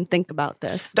 SNL and think about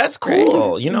this. That's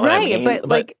cool. You know what I Right, mean? but,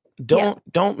 like,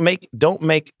 don't make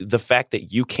the fact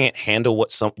that you can't handle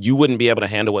you wouldn't be able to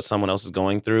handle what someone else is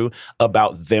going through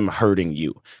about them hurting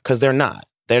you, because they're not.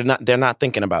 They're not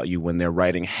thinking about you when they're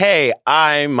writing, hey,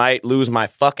 I might lose my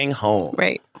fucking home.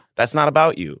 Right. That's not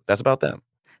about you. That's about them.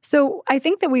 So I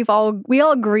think that we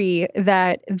all agree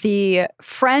that the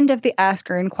friend of the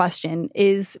asker in question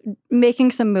is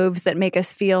making some moves that make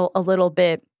us feel a little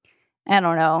bit, I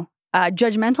don't know,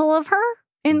 judgmental of her.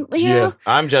 And you know?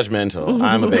 I'm judgmental.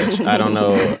 I'm a bitch. I don't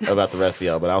know about the rest of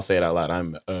y'all, but I'll say it out loud.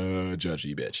 I'm a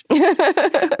judgy bitch.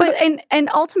 But and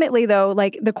ultimately though,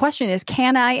 like the question is,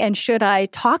 can I and should I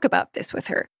talk about this with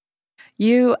her?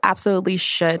 You absolutely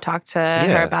should talk to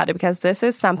her about it, because this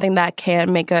is something that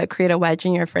can create a wedge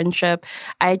in your friendship.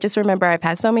 I just remember I've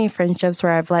had so many friendships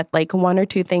where I've let like one or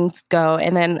two things go,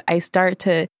 and then I start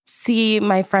to see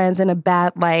my friends in a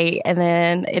bad light, and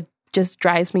then it just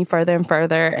drives me further and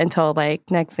further until like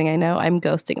next thing I know, I'm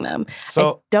ghosting them.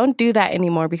 So I don't do that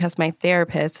anymore because my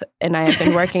therapist and I have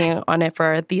been working on it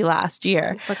for the last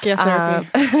year. Fuck yeah,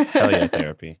 therapy. hell yeah,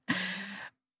 therapy.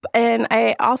 And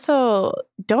I also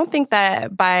don't think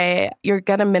that you're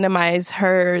going to minimize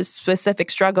her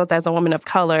specific struggles as a woman of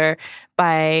color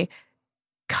by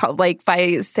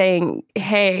saying,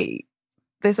 hey,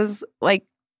 this is like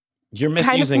You're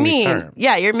misusing this term.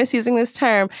 Yeah, you're misusing this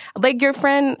term. Like your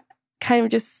friend kind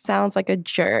of just sounds like a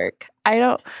jerk.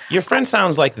 Your friend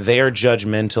sounds like they're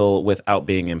judgmental without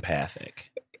being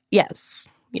empathic. Yes.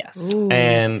 Ooh.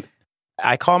 And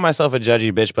I call myself a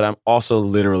judgy bitch, but I'm also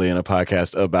literally in a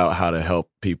podcast about how to help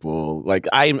people. Like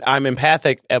I'm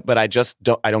empathic, but I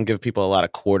don't give people a lot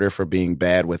of quarter for being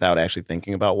bad without actually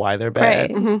thinking about why they're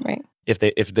bad. Right. Mm-hmm. Right.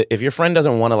 If your friend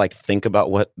doesn't want to like think about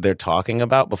what they're talking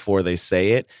about before they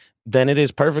say it, then it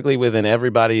is perfectly within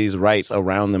everybody's rights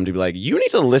around them to be like, you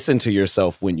need to listen to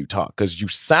yourself when you talk, because you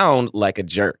sound like a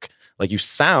jerk. Like you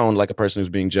sound like a person who's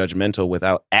being judgmental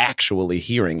without actually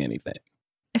hearing anything.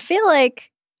 I feel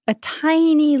like a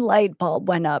tiny light bulb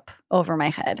went up over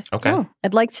my head. Okay.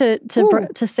 I'd like to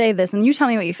say this, and you tell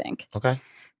me what you think. Okay.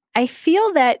 I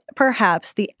feel that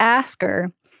perhaps the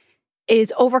asker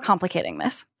is overcomplicating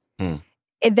this.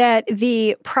 That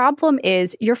the problem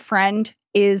is your friend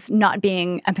is not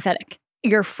being empathetic.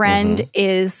 your friend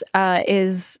is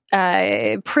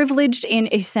privileged in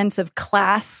a sense of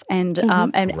class and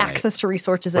access to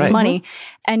resources and money,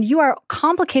 and you are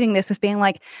complicating this with being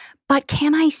like, but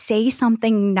can I say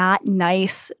something not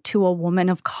nice to a woman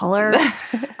of color?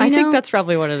 I think that's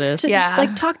probably what it is.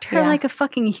 Like talk to her like a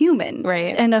fucking human,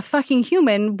 right? And a fucking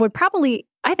human would probably,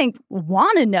 I think,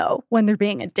 want to know when they're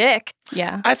being a dick.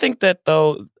 Yeah, I think that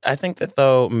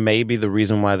though maybe the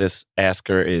reason why this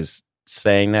asker is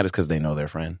saying that is because they know their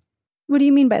friend. What do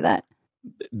you mean by that?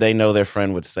 They know their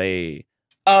friend would say,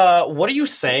 what are you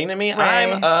saying to me?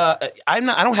 Right. I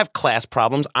don't have class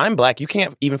problems. I'm black. You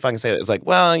can't even fucking say that. It's like,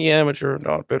 well, yeah, but you're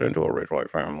adopted into a rich white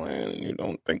family and you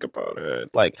don't think about it.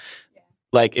 Like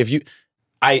if you,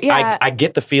 I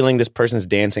get the feeling this person's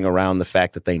dancing around the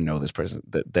fact that they know this person,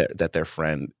 that their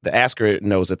friend, the asker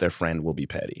knows that their friend will be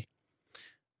petty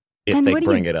if then they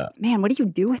bring it up. Man, what do you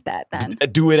do with that then?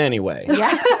 Do it anyway.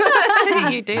 Yeah.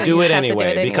 You do. Do You it have to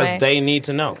anyway because they need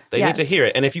to know. They need to hear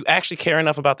it. And if you actually care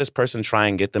enough about this person, try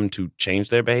and get them to change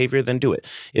their behavior, then do it.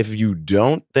 If you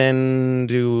don't, then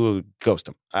ghost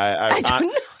them.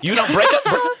 You don't break up.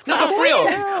 No, for real.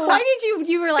 Why did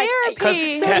you were like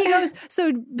Therapy. So he goes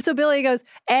so Billy goes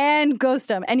and ghost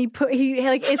him and he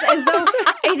like it's as though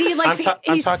and he like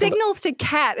he signals to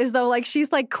Kat as though like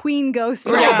she's like queen ghost.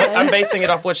 Yeah, I'm basing it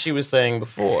off what she was saying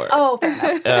before. Oh,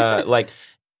 fair enough.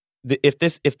 If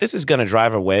this is going to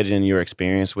drive a wedge in your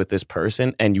experience with this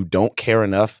person and you don't care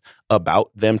enough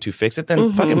about them to fix it,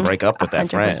 then fucking break up with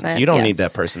that friend. You don't need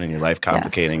that person in your life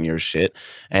complicating your shit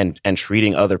and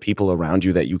treating other people around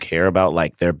you that you care about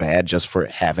like they're bad just for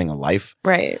having a life.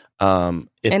 Right.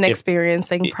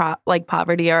 Experiencing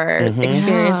poverty or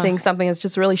experiencing something that's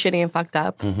just really shitty and fucked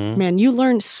up. Man, you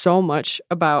learn so much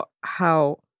about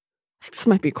how. I think this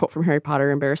might be a quote from Harry Potter,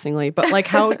 embarrassingly, but like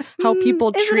how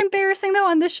people treat. Is it embarrassing though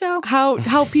on this show?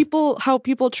 How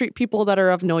people treat people that are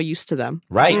of no use to them,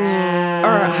 right?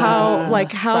 Or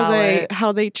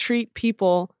how they treat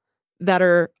people that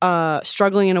are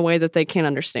struggling in a way that they can't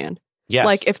understand. Yes.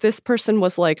 Like if this person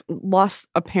was like lost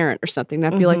a parent or something,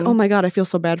 that'd be like, oh my God, I feel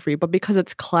so bad for you. But because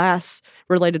it's class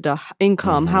related to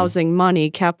income, housing, money,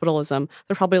 capitalism,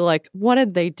 they're probably like, what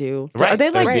did they do? Right. Are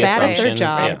they like bad at their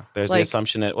job? Yeah. There's the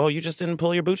assumption that, well, you just didn't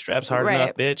pull your bootstraps hard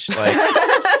enough, bitch. Like,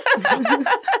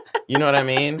 you know what I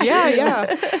mean?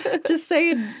 Yeah. Just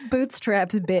say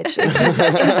bootstraps, bitch. It's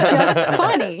just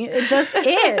funny. It just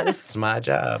is. It's my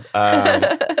job.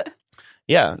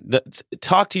 Yeah,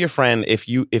 talk to your friend if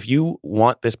you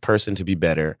want this person to be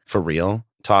better for real.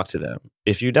 Talk to them.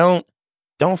 If you don't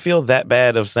feel that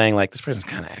bad of saying like this person's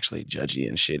kind of actually judgy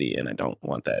and shitty, and I don't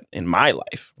want that in my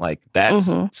life. Like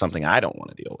that's something I don't want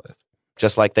to deal with.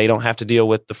 Just like they don't have to deal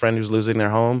with the friend who's losing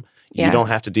their home, you don't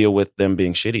have to deal with them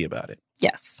being shitty about it.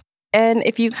 Yes, and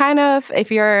if you're kind of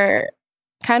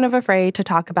afraid to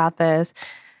talk about this,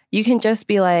 you can just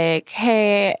be like,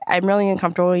 hey, I'm really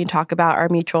uncomfortable when you talk about our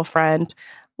mutual friend.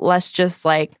 Let's just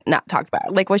like not talk about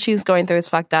it. Like what she's going through is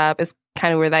fucked up. It's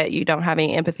kind of weird that you don't have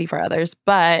any empathy for others.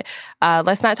 But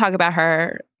let's not talk about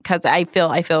her because I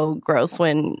feel gross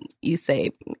when you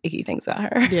say icky things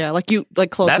about her. Yeah, like you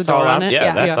like close the door on it.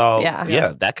 Yeah, that's all.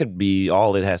 Yeah, that could be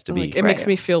all it has to be. Like, it makes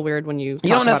me feel weird when you. You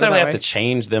don't necessarily have to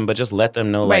change them, but just let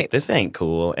them know like this ain't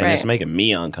cool and it's making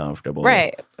me uncomfortable.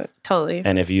 Right. Totally.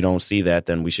 And if you don't see that,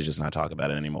 then we should just not talk about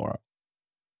it anymore.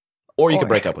 Or you could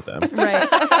break up with them. Right.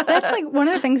 That's like one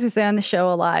of the things we say on the show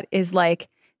a lot is like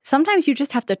sometimes you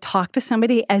just have to talk to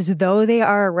somebody as though they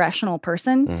are a rational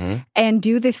person and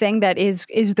do the thing that is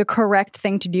the correct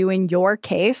thing to do in your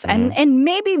case. And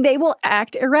maybe they will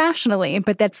act irrationally,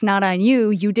 but that's not on you.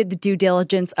 You did the due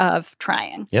diligence of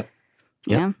trying. Yep.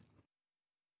 Yeah.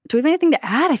 Do we have anything to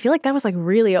add? I feel like that was like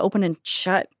really open and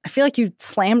shut. I feel like you,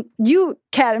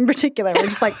 Kat in particular, were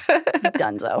just like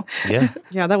dunzo.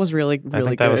 Yeah, that was really I think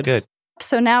good. That was good.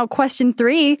 So now question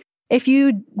 3. If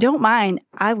you don't mind,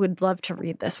 I would love to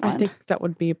read this one. I think that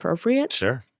would be appropriate.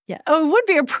 Sure. Yeah. Oh, it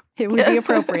would be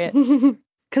appropriate.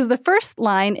 Because the first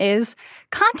line is,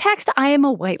 context, I am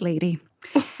a white lady.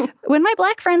 When my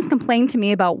black friends complain to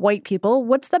me about white people,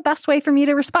 what's the best way for me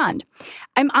to respond?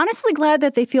 I'm honestly glad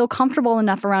that they feel comfortable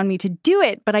enough around me to do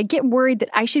it, but I get worried that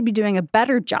I should be doing a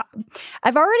better job.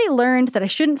 I've already learned that I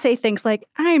shouldn't say things like,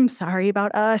 I'm sorry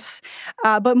about us,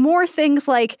 but more things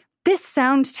like, this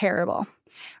sounds terrible.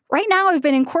 Right now, I've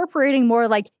been incorporating more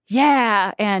like,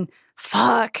 yeah, and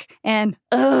fuck, and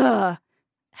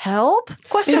help?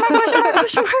 Question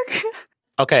mark?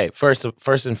 Okay, first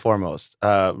and foremost,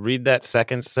 read that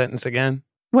second sentence again.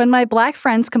 When my black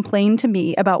friends complain to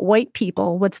me about white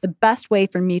people, what's the best way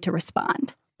for me to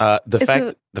respond? The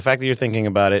fact that you're thinking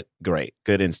about it, great.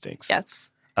 Good instincts. Yes.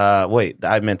 Wait,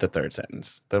 I meant the third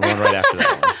sentence. The one right after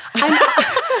that one.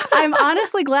 I'm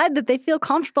honestly glad that they feel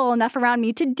comfortable enough around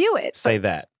me to do it. Say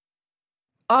that.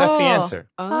 That's the answer.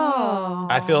 Oh.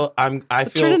 I feel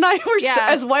Trin and I were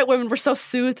as white women, we're so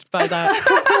soothed by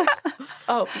that.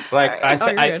 Oh, like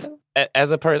sorry.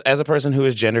 as a person who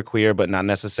is genderqueer, but not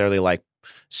necessarily like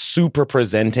super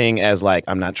presenting as like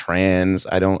I'm not trans.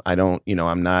 I don't.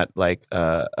 I'm not like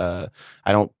I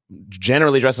don't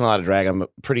generally dress in a lot of drag. I'm a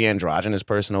pretty androgynous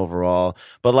person overall,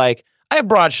 but like. I have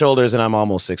broad shoulders and I'm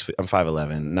almost 6 feet. I'm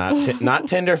 5'11". Not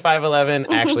Tinder 5'11",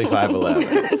 actually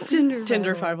 5'11".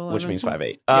 Tinder 5'11". Which means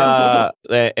 5'8".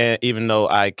 And even though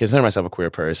I consider myself a queer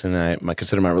person, and I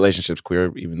consider my relationships queer,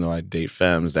 even though I date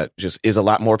femmes, that just is a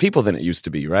lot more people than it used to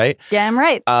be, right? Damn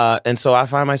right. And so I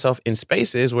find myself in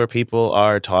spaces where people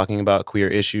are talking about queer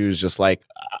issues just like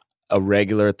a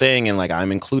regular thing, and like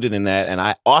I'm included in that, and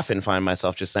I often find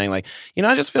myself just saying like,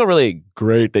 I just feel really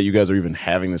great that you guys are even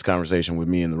having this conversation with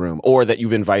me in the room, or that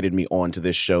you've invited me onto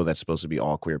this show that's supposed to be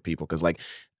all queer people, because like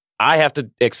I have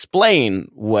to explain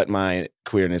what my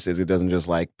queerness is. It doesn't just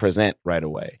like present right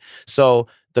away. So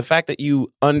the fact that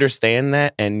you understand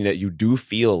that and that you do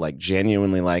feel like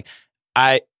genuinely like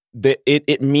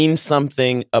it means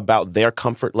something about their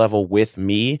comfort level with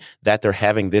me that they're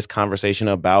having this conversation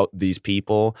about these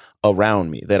people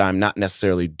around me, that I'm not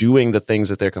necessarily doing the things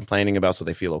that they're complaining about, so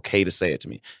they feel okay to say it to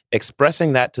me.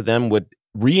 Expressing that to them would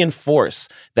reinforce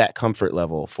that comfort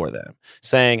level for them.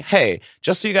 Saying, hey,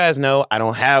 just so you guys know, I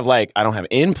don't have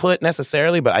input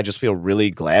necessarily, but I just feel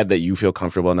really glad that you feel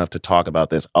comfortable enough to talk about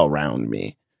this around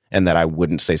me, and that I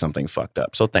wouldn't say something fucked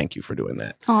up. So thank you for doing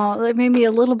that. Oh, that made me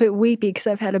a little bit weepy because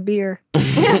I've had a beer.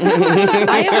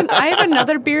 I have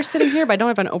another beer sitting here, but I don't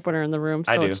have an opener in the room.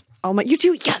 So I do. Oh my, you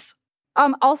do? Yes.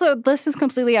 Also, this is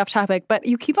completely off topic, but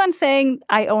you keep on saying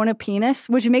I own a penis,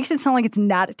 which makes it sound like it's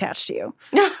not attached to you.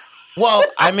 Well,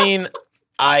 I mean,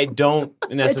 I don't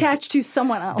necessarily attached to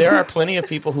someone else. There are plenty of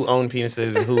people who own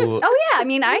penises who oh yeah, I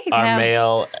mean I are have,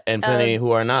 male, and plenty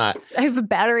who are not. I have a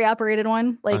battery operated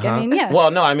one. Like I mean, yeah.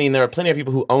 Well, no, I mean there are plenty of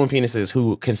people who own penises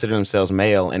who consider themselves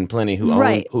male, and plenty who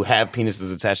own who have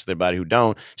penises attached to their body who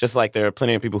don't. Just like there are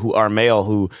plenty of people who are male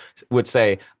who would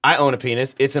say, "I own a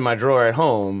penis. It's in my drawer at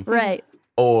home." Right.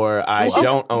 Or I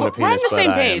don't own a penis. We're on the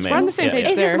same page. We're on the same page.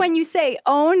 It's there. just when you say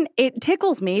own, it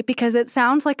tickles me because it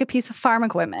sounds like a piece of farm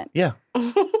equipment. Yeah.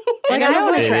 Like I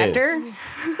own a tractor.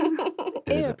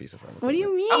 It is a piece of farm equipment. What do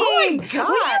you mean? Oh my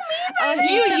God.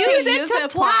 You use it to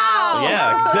plow.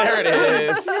 Yeah, there it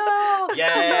is. No.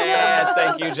 Yes,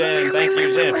 thank you, Jen. Thank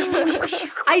you, Jen.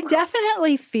 I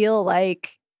definitely feel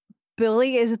like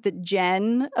Billy is the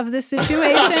Jen of this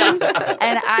situation, and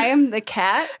I am the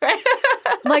cat.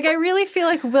 Like, I really feel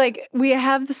like we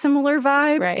have the similar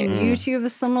vibe, and you two have a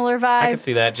similar vibe. I can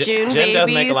see that. June Jen babies, does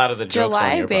make a lot of the jokes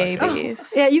July on your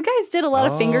babies. Yeah, you guys did a lot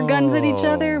of finger guns at each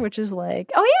other, which is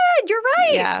like, oh yeah, you're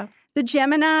right. Yeah. The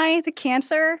Gemini, the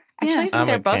Cancer. Actually, I think I'm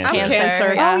they're a both Cancer. Cancer.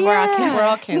 Cancer. Yeah, Oh, we're all yeah. Cancer. We're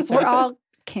all Cancer. We're all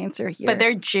Cancer here. But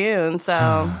they're June,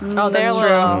 so they're they're a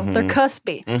little. They're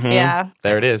cuspy. Mhm. Yeah.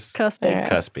 There it is. Cuspy. Yeah.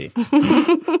 Cuspy.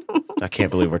 I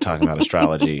can't believe we're talking about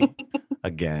astrology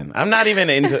again. I'm not even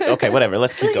into. Okay, whatever.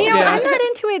 Let's keep going. You know, I'm not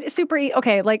into it super.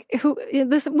 Okay, like we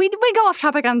go off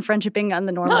topic on friendshipping on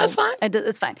the normal. No, it's fine.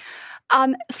 It's fine.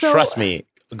 So Trust me,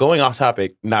 going off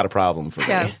topic, not a problem for me.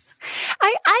 Yes.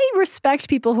 I respect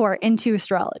people who are into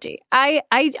astrology. I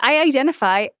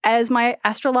identify as my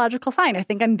astrological sign. I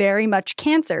think I'm very much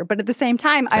Cancer, but at the same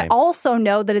time, I also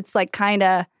know that it's like kind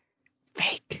of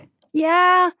fake.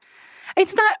 Yeah.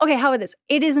 It's not, okay, how about this?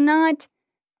 It is not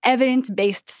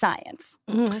evidence-based science.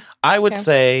 Mm-hmm. I would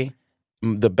say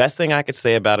the best thing I could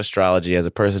say about astrology as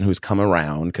a person who's come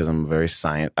around, because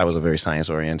I was a very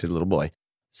science-oriented little boy,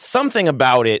 something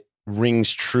about it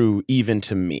rings true even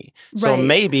to me. So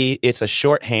maybe it's a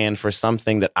shorthand for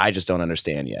something that I just don't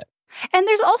understand yet. And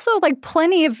there's also like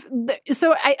plenty of,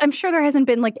 so I'm sure there hasn't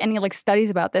been like any like studies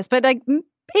about this, but like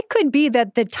it could be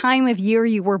that the time of year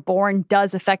you were born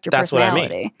does affect your personality.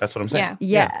 What I mean. That's what I'm saying.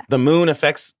 Yeah. The moon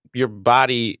affects your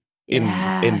body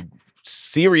in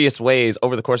serious ways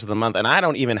over the course of the month, and I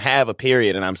don't even have a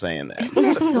period, and I'm saying that. Isn't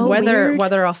that so weird?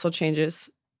 Weather also changes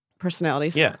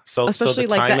personalities. Yeah. So especially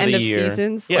the like the end of year,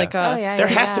 seasons. Yeah. Like there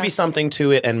has to be something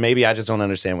to it, and maybe I just don't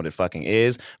understand what it fucking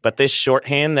is. But this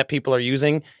shorthand that people are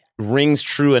using rings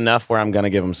true enough where I'm going to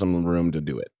give them some room to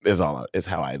do it. Is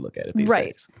how I look at it these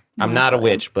days. I'm not a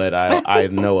witch, but I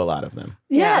know a lot of them.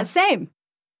 Yeah, same.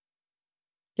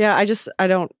 Yeah,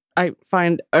 I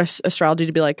find astrology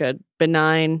to be like a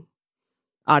benign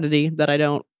oddity that I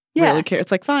don't really care.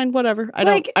 It's like, fine, whatever. I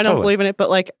don't Totally. believe in it, but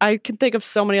like I can think of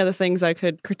so many other things I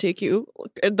could critique you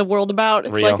the world about.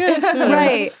 It's Real. like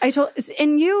Right.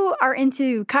 And you are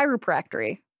into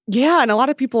chiropractic. Yeah, and a lot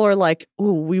of people are like,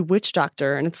 "Ooh, we witch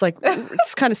doctor," and it's like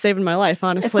it's kind of saving my life,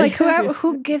 honestly. It's like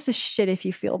who gives a shit if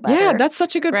you feel better? Yeah, that's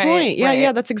such a good Right, point. Yeah, right.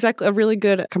 yeah, that's exactly a really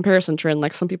good comparison trend.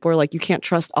 Like some people are like, you can't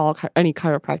trust any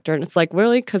chiropractor, and it's like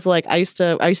really because like I used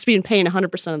to be in pain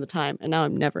 100% of the time, and now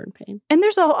I'm never in pain. And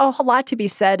there's a lot to be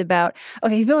said about,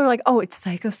 okay, people are like, oh, it's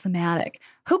psychosomatic.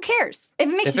 Who cares? If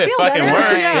it makes If you it feel fucking better.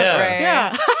 works, Right.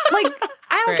 Yeah, Like,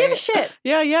 I don't give a Right. shit.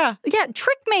 yeah. Yeah,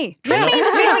 trick me. Trick me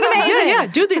into feeling amazing. Yeah.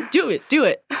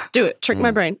 Do it. Trick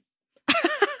my brain.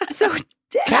 So,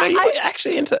 Kat, are you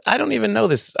actually into? I don't even know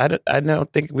this. I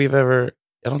don't think we've ever.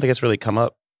 I don't think it's really come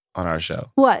up on our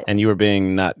show. what? And you were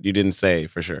being not. You didn't say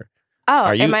for sure. Oh,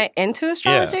 Are you- am I into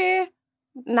astrology?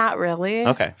 Not really.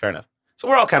 Okay, fair enough. So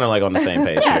we're all kind of like on the same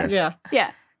page here. Yeah,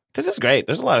 Yeah. This is great.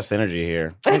 There's a lot of synergy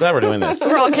here. I'm glad we're doing this.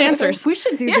 we're all cancers. We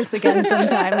should do this again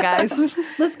sometime, guys.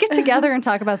 Let's get together and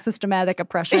talk about systematic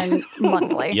oppression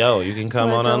monthly. Yo, you can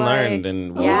come What on do I- UnLearned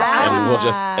and we'll,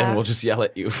 Yeah. and we'll just yell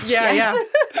at you. Yeah.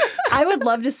 I would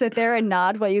love to sit there and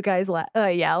nod while you guys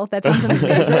yell. That sounds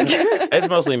amazing. It's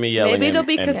mostly me yelling. Maybe it'll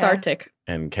be and cathartic.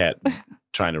 Kat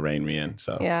trying to rein me in.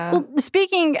 So Yeah. Well,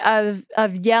 speaking of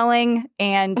yelling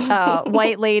and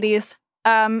white ladies,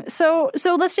 so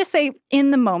let's just say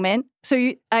in the moment.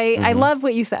 So I love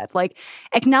what you said. Like,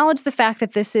 acknowledge the fact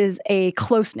that this is a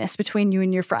closeness between you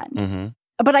and your friend. Mm-hmm.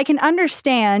 But I can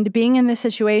understand being in this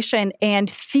situation and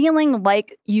feeling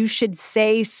like you should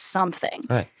say something.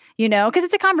 Right. You know, because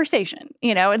it's a conversation.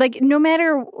 You know, like no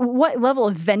matter what level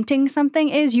of venting something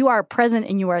is, you are present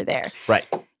and you are there. Right.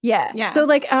 Yeah. Yeah. So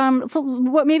like, so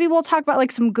what? Maybe we'll talk about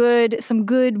like some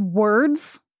good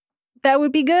words that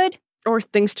would be good. Or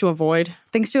things to avoid.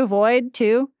 Things to avoid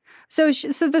too. So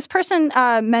this person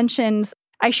mentions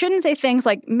I shouldn't say things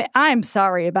like "I'm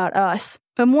sorry about us,"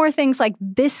 but more things like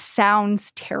 "This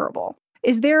sounds terrible."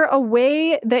 Is there a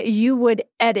way that you would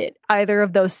edit either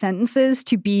of those sentences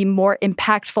to be more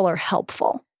impactful or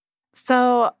helpful?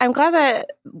 So I'm glad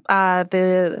that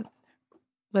the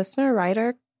listener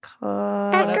writer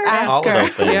Asker? All of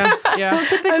those things. Yeah. We'll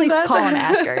typically I'm glad call them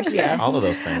that- askers. Yeah. All of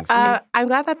those things. I'm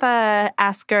glad that the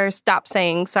asker stopped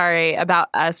saying sorry about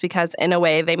us because in a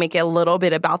way they make it a little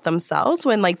bit about themselves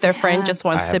when like their friend just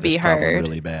wants I to have be this problem heard.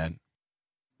 really bad.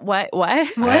 What?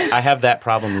 I have that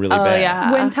problem really Oh, bad.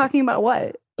 yeah. When talking about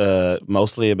what?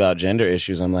 Mostly about gender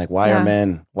issues. I'm like, why are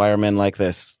men like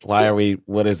this?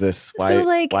 What is this?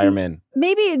 Why are men?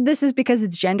 Maybe this is because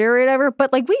it's gender or whatever,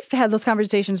 but like we've had those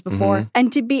conversations before. Mm-hmm.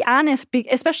 And to be honest,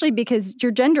 especially because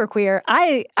you're genderqueer,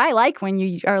 I like when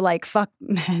you are like, fuck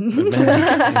men.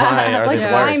 Why are like, they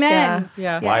the why worst? men?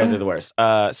 Yeah. Why are they the worst?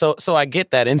 So I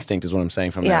get that instinct is what I'm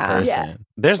saying from that Yeah. person. Yeah.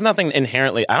 There's nothing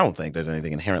inherently, I don't think there's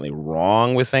anything inherently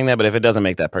wrong with saying that, but if it doesn't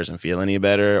make that person feel any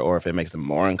better or if it makes them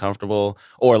more uncomfortable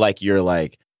or like you're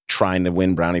like trying to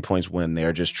win brownie points when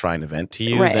they're just trying to vent to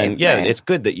you, Right, then yeah, right. it's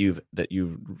good that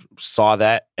you saw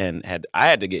that and I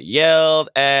had to get yelled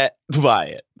at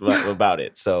about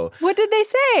it. So What did they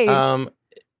say?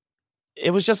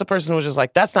 it was just a person who was just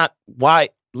like, that's not why.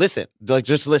 Listen, like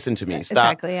just listen to me.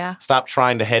 Stop. Exactly. Yeah. Stop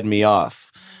trying to head me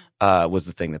off. Was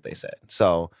the thing that they said.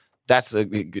 So that's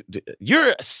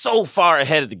you're so far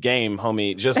ahead of the game,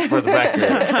 homie. Just for the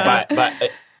record,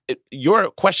 but your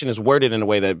question is worded in a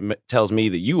way that tells me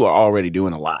that you are already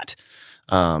doing a lot.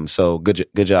 So good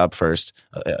job first.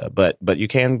 But you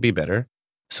can be better.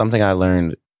 Something I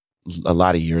learned a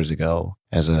lot of years ago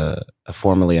as a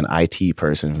formerly an IT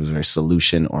person who's very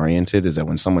solution oriented is that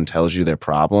when someone tells you their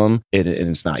problem,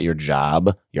 it's not your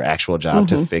job, your actual job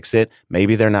to fix it.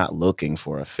 Maybe they're not looking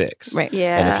for a fix. Right.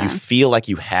 yeah. And if you feel like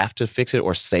you have to fix it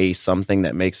or say something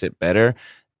that makes it better,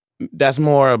 that's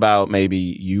more about maybe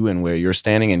you and where you're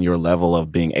standing and your level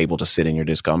of being able to sit in your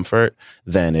discomfort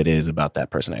than it is about that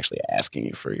person actually asking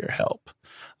you for your help.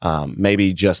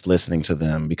 Maybe just listening to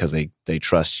them because they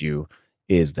trust you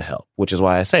is the help, which is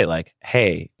why I say like,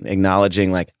 hey,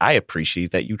 acknowledging like, I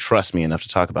appreciate that you trust me enough to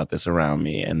talk about this around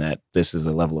me and that this is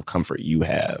a level of comfort you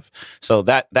have. So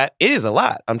that is a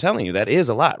lot. I'm telling you, that is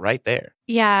a lot right there.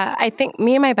 Yeah, I think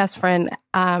me and my best friend,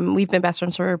 we've been best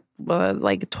friends for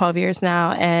like 12 years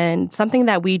now. And something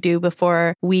that we do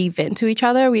before we vent to each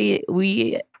other,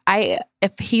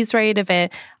 if he's ready to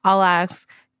vent, I'll ask,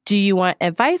 do you want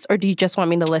advice or do you just want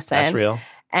me to listen? That's real.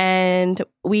 And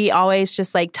we always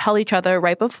just like tell each other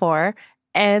right before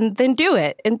and then do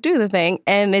it and do the thing.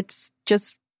 And it's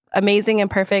just amazing and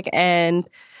perfect. And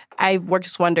I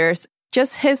works wonders.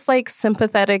 Just his like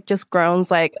sympathetic just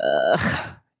groans like, ugh.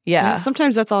 Yeah.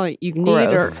 Sometimes that's all you need,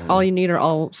 Gross. or all you need, or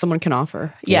all someone can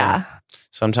offer. Yeah.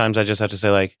 Sometimes I just have to say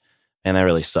like, man, that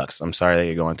really sucks. I'm sorry that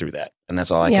you're going through that. And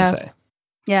that's all I Yeah. can say.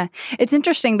 Yeah. It's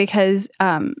interesting because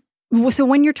so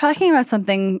when you're talking about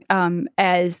something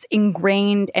as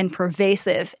ingrained and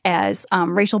pervasive as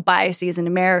racial biases in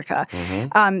America,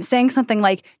 saying something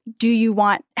like, do you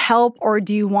want help or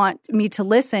do you want me to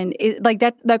listen? Like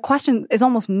that question is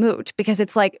almost moot because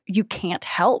it's like, you can't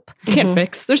help. You can't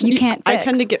fix. You can't I fix.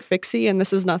 tend to get fixy, and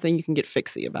this is nothing you can get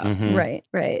fixy about. Right,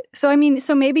 right. So, I mean,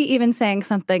 so maybe even saying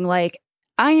something like,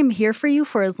 I am here for you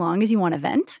for as long as you want to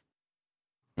vent.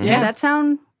 Does that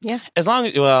sound... Yeah. As long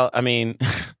as, well, I mean,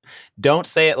 don't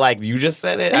say it like you just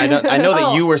said it. I know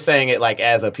that you were saying it like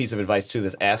as a piece of advice to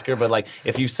this asker, but like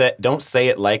if you said, don't say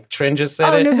it like Trin just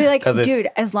said it. Oh, no, be like, dude,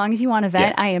 as long as you want to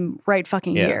vent, Yeah. I am right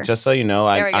fucking Yeah, here. just so you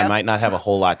know, There we I go. might not have a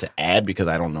whole lot to add because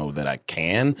I don't know that I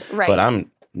can. Right. But I'm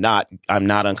not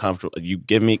uncomfortable. You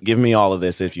give me all of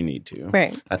this if you need to.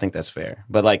 Right. I think that's fair.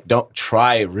 But like, don't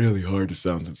try really hard to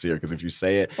sound sincere because if you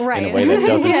say it in Right. a way that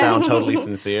doesn't Yeah. sound totally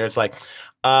sincere, it's like,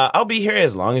 I'll be here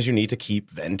as long as you need to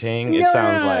keep venting. It No,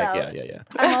 sounds no, no, like, no. yeah.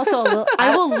 I'm also a little...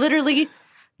 I will literally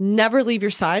never leave your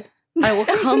side. I will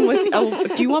come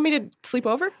with. Do you want me to sleep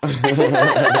over?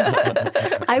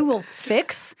 I will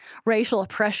fix racial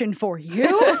oppression for you.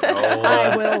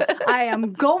 I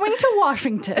am going to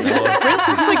Washington.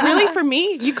 It's like, really, for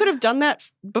me, you could have done that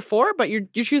before, but you're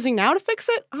choosing now to fix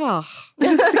it. Oh,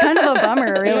 It's kind of a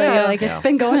bummer, really. Yeah. Like it's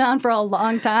been going on for a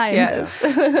long time. Yes.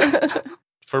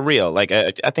 For real, like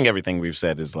I think everything we've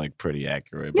said is like pretty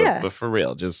accurate. But, Yeah. but for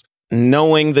real, just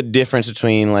knowing the difference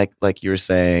between like you were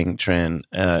saying, Trin,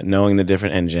 knowing the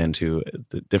different and Jen too,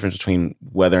 the difference between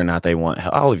whether or not they want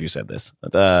help. All of you said this,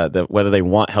 whether they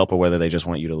want help or whether they just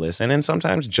want you to listen. And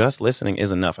sometimes just listening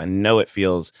is enough. I know it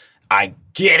feels. I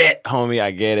get it, homie.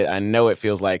 I get it. I know it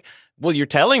feels like. Well, you're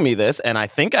telling me this, and I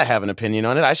think I have an opinion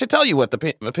on it. I should tell you what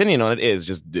the opinion on it is.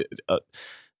 Just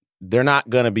they're not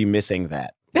gonna be missing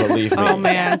that. Believe me. oh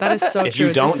man, that is so If true.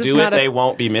 you don't This is do it, not they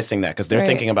won't be missing that because they're Right.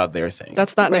 thinking about their thing.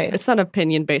 That's not. Right. It's not an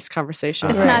opinion-based conversation.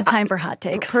 It's Right. not time for hot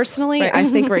takes. Personally, Right. I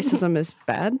think racism is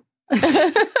bad.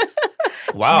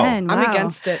 Wow. Jen, wow. I'm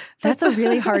against it. That's a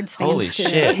really hard stance Holy to shit.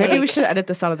 take. Maybe we should edit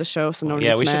this out of the show so no one Yeah,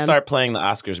 gets we mad. should start playing the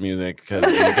Oscars music because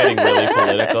you're getting really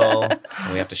political. And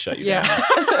we have to shut you down.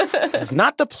 This is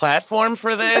not the platform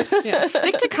for this. Yeah,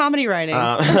 stick to comedy writing.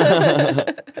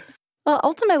 Well,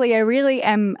 ultimately, I really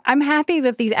am. I'm happy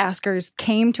that these askers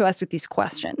came to us with these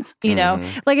questions. You know,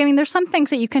 like, I mean, there's some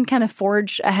things that you can kind of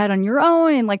forge ahead on your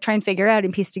own and like try and figure out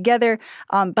and piece together.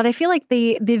 But I feel like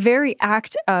the very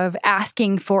act of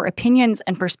asking for opinions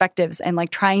and perspectives and like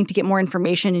trying to get more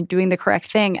information and doing the correct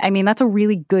thing, I mean, that's a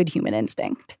really good human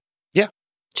instinct.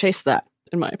 Chase that,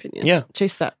 in my opinion. Yeah.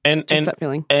 Chase that. and Chase that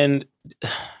feeling. and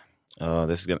oh,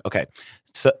 this is gonna okay.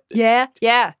 So Yeah,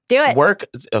 do it. work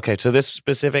to this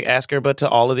specific asker, but to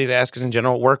all of these askers in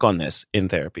general, work on this in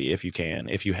therapy if you can.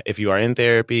 If you are in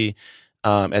therapy,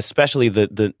 especially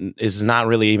the is not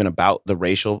really even about the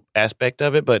racial aspect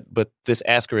of it, but this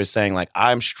asker is saying like,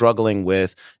 I'm struggling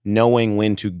with knowing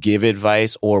when to give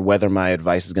advice or whether my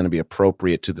advice is going to be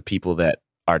appropriate to the people that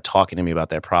are talking to me about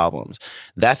their problems.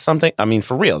 That's something, I mean,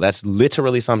 for real, that's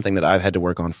literally something that I've had to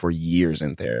work on for years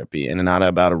in therapy, and not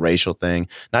about a racial thing,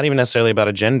 not even necessarily about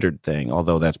a gendered thing,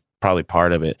 although that's probably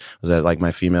part of it, was that like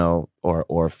my female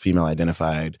or female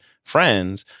identified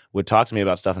friends would talk to me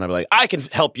about stuff and I'd be like, I can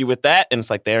help you with that. And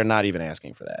it's like, they're not even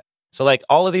asking for that. So like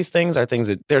all of these things are things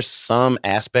that there's some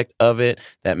aspect of it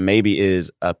that maybe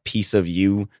is a piece of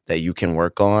you that you can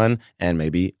work on and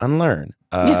maybe unlearn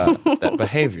that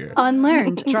behavior.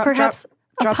 Unlearned. Perhaps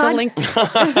Drop the link.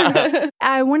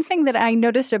 One thing that I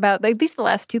noticed about at least the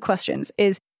last two questions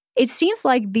is it seems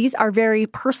like these are very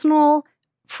personal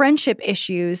friendship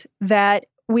issues that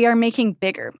we are making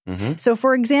bigger. Mm-hmm. So,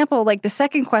 for example, like the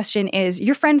second question is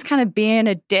your friend's kind of being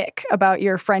a dick about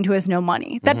your friend who has no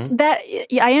money. That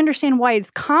I understand why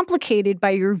it's complicated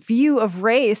by your view of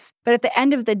race, but at the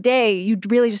end of the day, you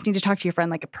really just need to talk to your friend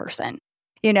like a person.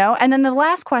 You know, and then the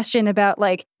last question about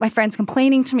like my friend's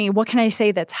complaining to me, what can I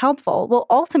say that's helpful? Well,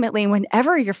 ultimately,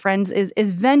 whenever your friend is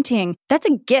venting, that's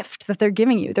a gift that they're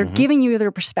giving you. They're giving you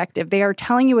their perspective. They are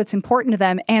telling you what's important to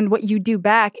them. And what you do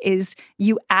back is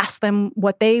you ask them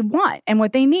what they want and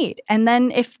what they need. And then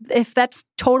if that's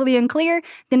totally unclear,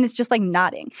 then it's just like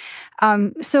nodding.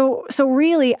 So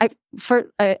really,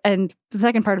 and the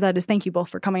second part of that is thank you both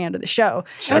for coming onto the show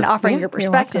and offering your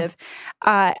perspective.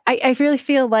 I really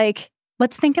feel like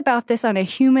let's think about this on a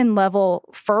human level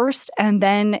first and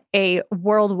then a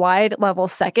worldwide level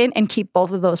second and keep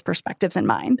both of those perspectives in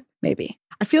mind, maybe.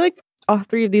 I feel like all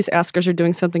three of these askers are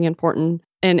doing something important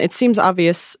And it seems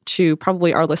obvious to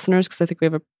probably our listeners, because I think we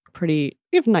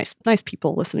have nice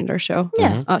people listening to our show.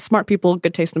 Yeah. Smart people,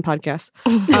 good taste in podcasts.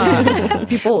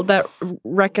 People that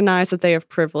recognize that they have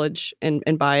privilege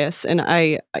and bias. And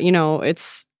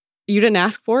you didn't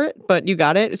ask for it, but you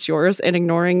got it. It's yours. And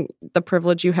ignoring the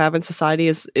privilege you have in society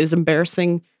is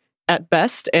embarrassing at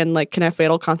best and like can have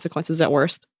fatal consequences at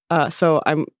worst. So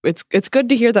it's good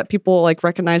to hear that people like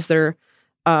recognize their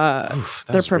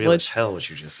privilege. Real as hell what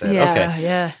you just said. Yeah, Okay.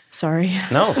 yeah. Sorry.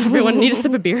 No. Everyone need a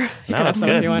sip of beer. You No, it's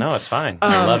good. No, it's fine.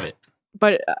 I love it.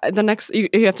 But the next,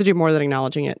 you have to do more than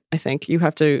acknowledging it. I think you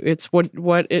have to. It's what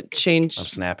it changed. I'm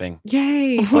snapping.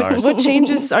 Yay! What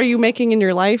changes are you making in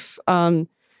your life? One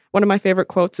of my favorite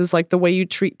quotes is like, the way you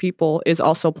treat people is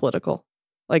also political.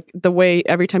 Like the way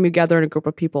every time you gather in a group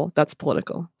of people, that's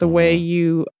political. The way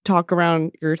you talk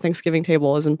around your Thanksgiving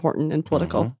table is important and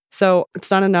political. So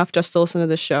it's not enough just to listen to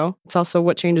this show. It's also,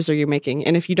 what changes are you making?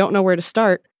 And if you don't know where to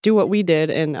start, do what we did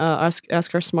and ask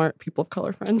our smart people of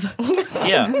color friends.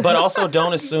 Yeah, but also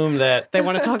don't assume that they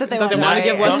want to talk, that they want to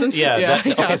give lessons.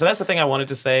 Okay, so that's the thing I wanted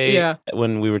to say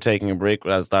when we were taking a break.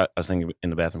 I was thinking in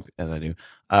the bathroom, as I do.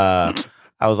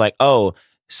 I was like, oh,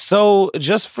 so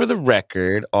just for the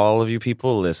record, all of you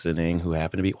people listening who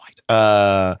happen to be white,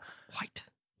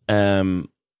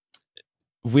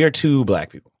 we are 2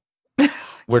 Black people.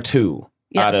 We're 2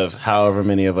 out of however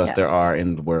many of us there are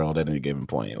in the world at any given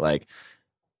point. Like,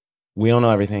 we don't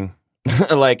know everything.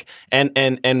 Like,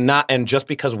 and just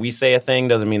because we say a thing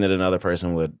doesn't mean that another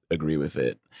person would agree with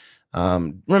it.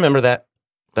 Remember that.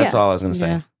 That's all I was going to say.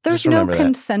 Yeah. There's no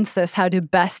consensus how to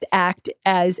best act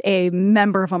as a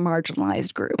member of a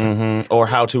marginalized group. Or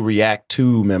how to react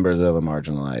to members of a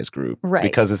marginalized group. Right.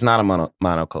 Because it's not a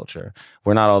monoculture.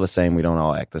 We're not all the same. We don't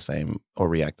all act the same or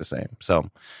react the same. So,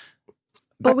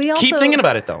 but we also keep thinking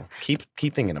about it, though. Keep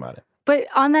thinking about it. But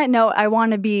on that note, I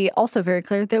want to be also very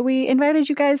clear that we invited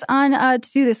you guys on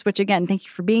to do this, which again, thank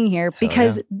you for being here,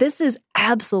 because this is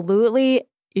absolutely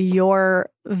your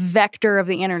vector of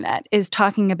the internet, is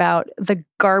talking about the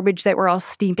garbage that we're all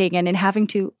steeping in and having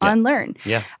to unlearn.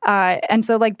 Yeah. And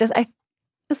so like this,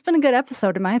 it's been a good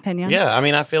episode in my opinion. Yeah. I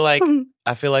mean, I feel like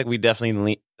we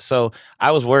definitely so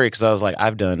I was worried because I was like,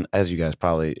 I've done, as you guys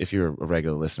probably, if you're a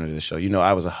regular listener to the show, you know,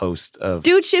 I was a host of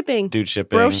Dude shipping. Bro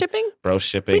shipping.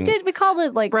 We called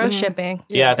it like bro shipping.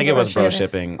 Yeah, I think it was bro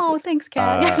shipping. Oh, thanks,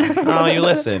 Kat. Oh, you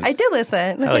listen. I did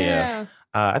listen. Hell yeah.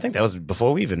 I think that was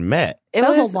before we even met. It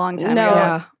was a long time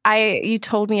ago. You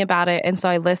told me about it, and so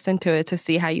I listened to it to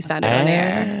see how you sounded on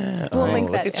air. We'll link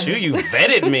look that at you. You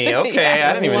vetted me. Okay.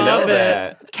 I didn't even know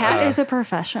that. Kat is a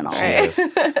professional. Kat's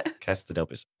the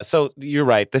dopest. So you're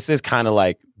right. This is kind of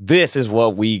like, this is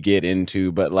what we get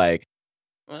into, but like,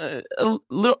 a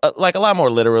lot more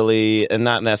literally, and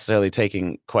not necessarily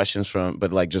taking questions from,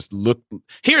 but like just look,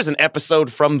 here's an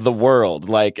episode from the world,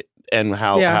 like, and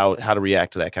how to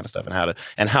react to that kind of stuff,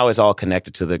 and how it's all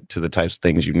connected to the types of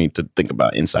things you need to think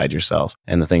about inside yourself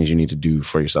and the things you need to do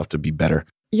for yourself to be better.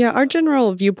 Yeah, our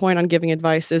general viewpoint on giving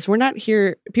advice is we're not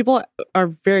here. People are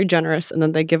very generous, and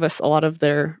then they give us a lot of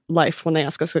their life when they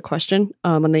ask us a question,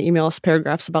 when they email us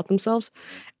paragraphs about themselves.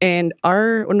 And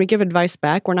when we give advice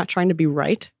back, we're not trying to be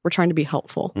right. We're trying to be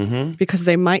helpful, because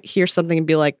they might hear something and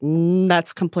be like,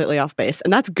 that's completely off base.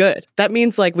 And that's good. That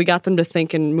means like we got them to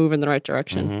think and move in the right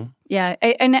direction. Yeah.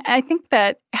 And I think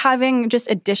that having just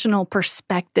additional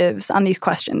perspectives on these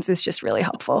questions is just really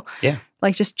helpful. Yeah.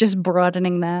 Like just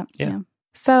broadening that. Yeah.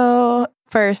 So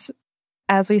first,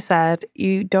 as we said,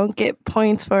 you don't get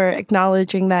points for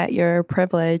acknowledging that you're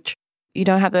privileged. You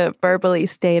don't have to verbally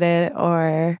state it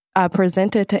or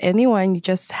present it to anyone. You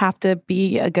just have to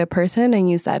be a good person and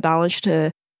use that knowledge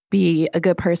to be a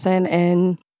good person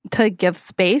and to give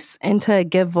space and to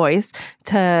give voice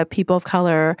to people of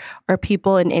color or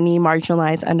people in any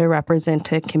marginalized,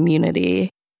 underrepresented community.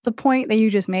 The point that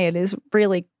you just made is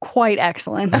really quite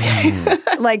excellent.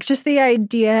 Like just the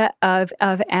idea of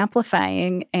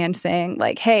amplifying and saying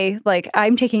like, hey, like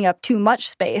I'm taking up too much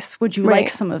space. Would you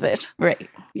like some of it? Right.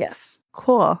 Yes.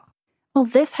 Cool. Well,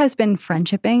 this has been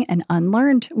Friendshipping and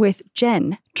Unlearned with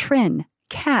Jen, Trin,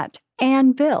 Kat,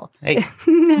 and Bill. Hey.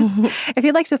 If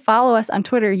you'd like to follow us on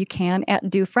Twitter, you can at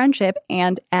DoFriendship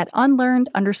and at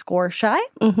unlearned_shy.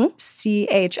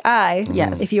 CHI.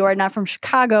 Yes. If you are not from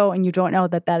Chicago and you don't know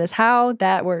that is how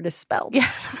that word is spelled. Yeah.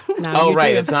 Oh,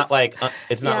 right. It's not like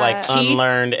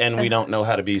unlearned and we don't know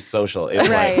how to be social. It's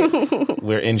like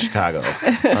we're in Chicago.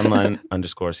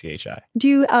 Unlearned_CHI. Do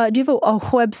you have a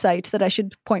website that I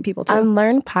should point people to?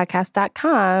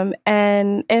 UnLearnedPodcast.com.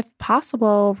 And if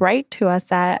possible, write to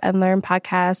us at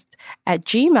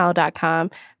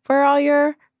unlearnedpodcast@gmail.com for all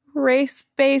your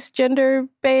race-based,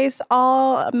 gender-based,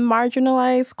 all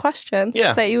marginalized questions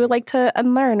that you would like to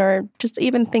unlearn or just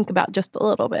even think about just a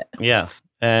little bit. Yeah.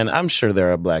 And I'm sure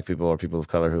there are Black people or people of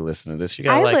color who listen to this. You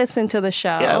gotta, I listen to the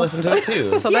show. Yeah, I listen to it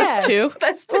too. So that's two.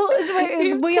 That's two.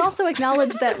 Well, we also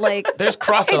acknowledge that, like, there's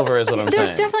crossover is what I'm saying.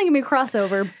 There's definitely going to be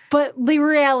crossover, but the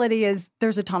reality is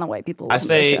there's a ton of white people. I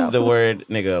say the word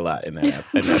nigga a lot in that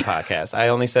podcast. I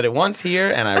only said it once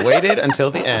here, and I waited until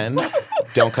the end.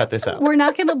 Don't cut this out. We're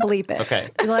not going to bleep it. Okay.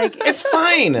 Like, it's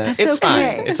fine. It's okay.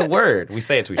 fine. It's a word. We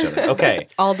say it to each other. Okay.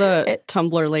 All the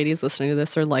Tumblr ladies listening to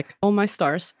this are like, oh, my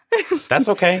stars. That's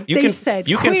okay. You can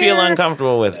feel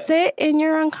uncomfortable with it. Sit in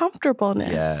your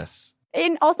uncomfortableness. Yes.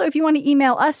 And also, if you want to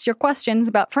email us your questions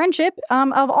about friendship,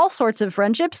 of all sorts of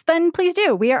friendships, then please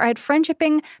do. We are at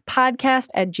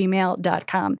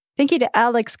friendshippingpodcast@gmail.com. Thank you to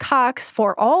Alex Cox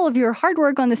for all of your hard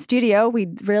work on the studio. We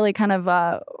really kind of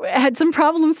had some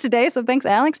problems today, so thanks,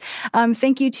 Alex.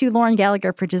 Thank you to Lauren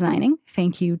Gallagher for designing.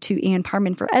 Thank you to Ian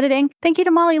Parman for editing. Thank you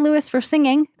to Molly Lewis for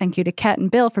singing. Thank you to Kat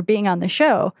and Bill for being on the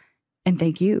show. And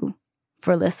thank you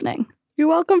for listening. You're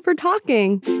welcome for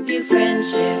talking. View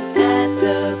friendship at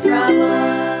the problem.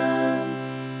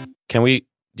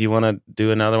 Do you want to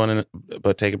do another one,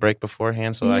 but take a break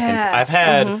beforehand so I can? I've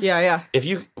had. Yeah.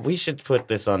 We should put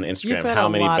this on Instagram. You've had How a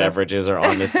many lot beverages are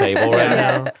on this table right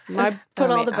now?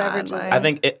 Put all the beverages. I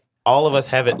think all of us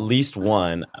have at least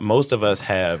one. Most of us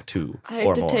have two I or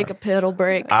had to more. take a pedal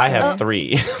break. I have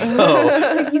three. So,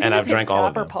 and I've drank all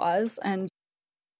of them. Pause and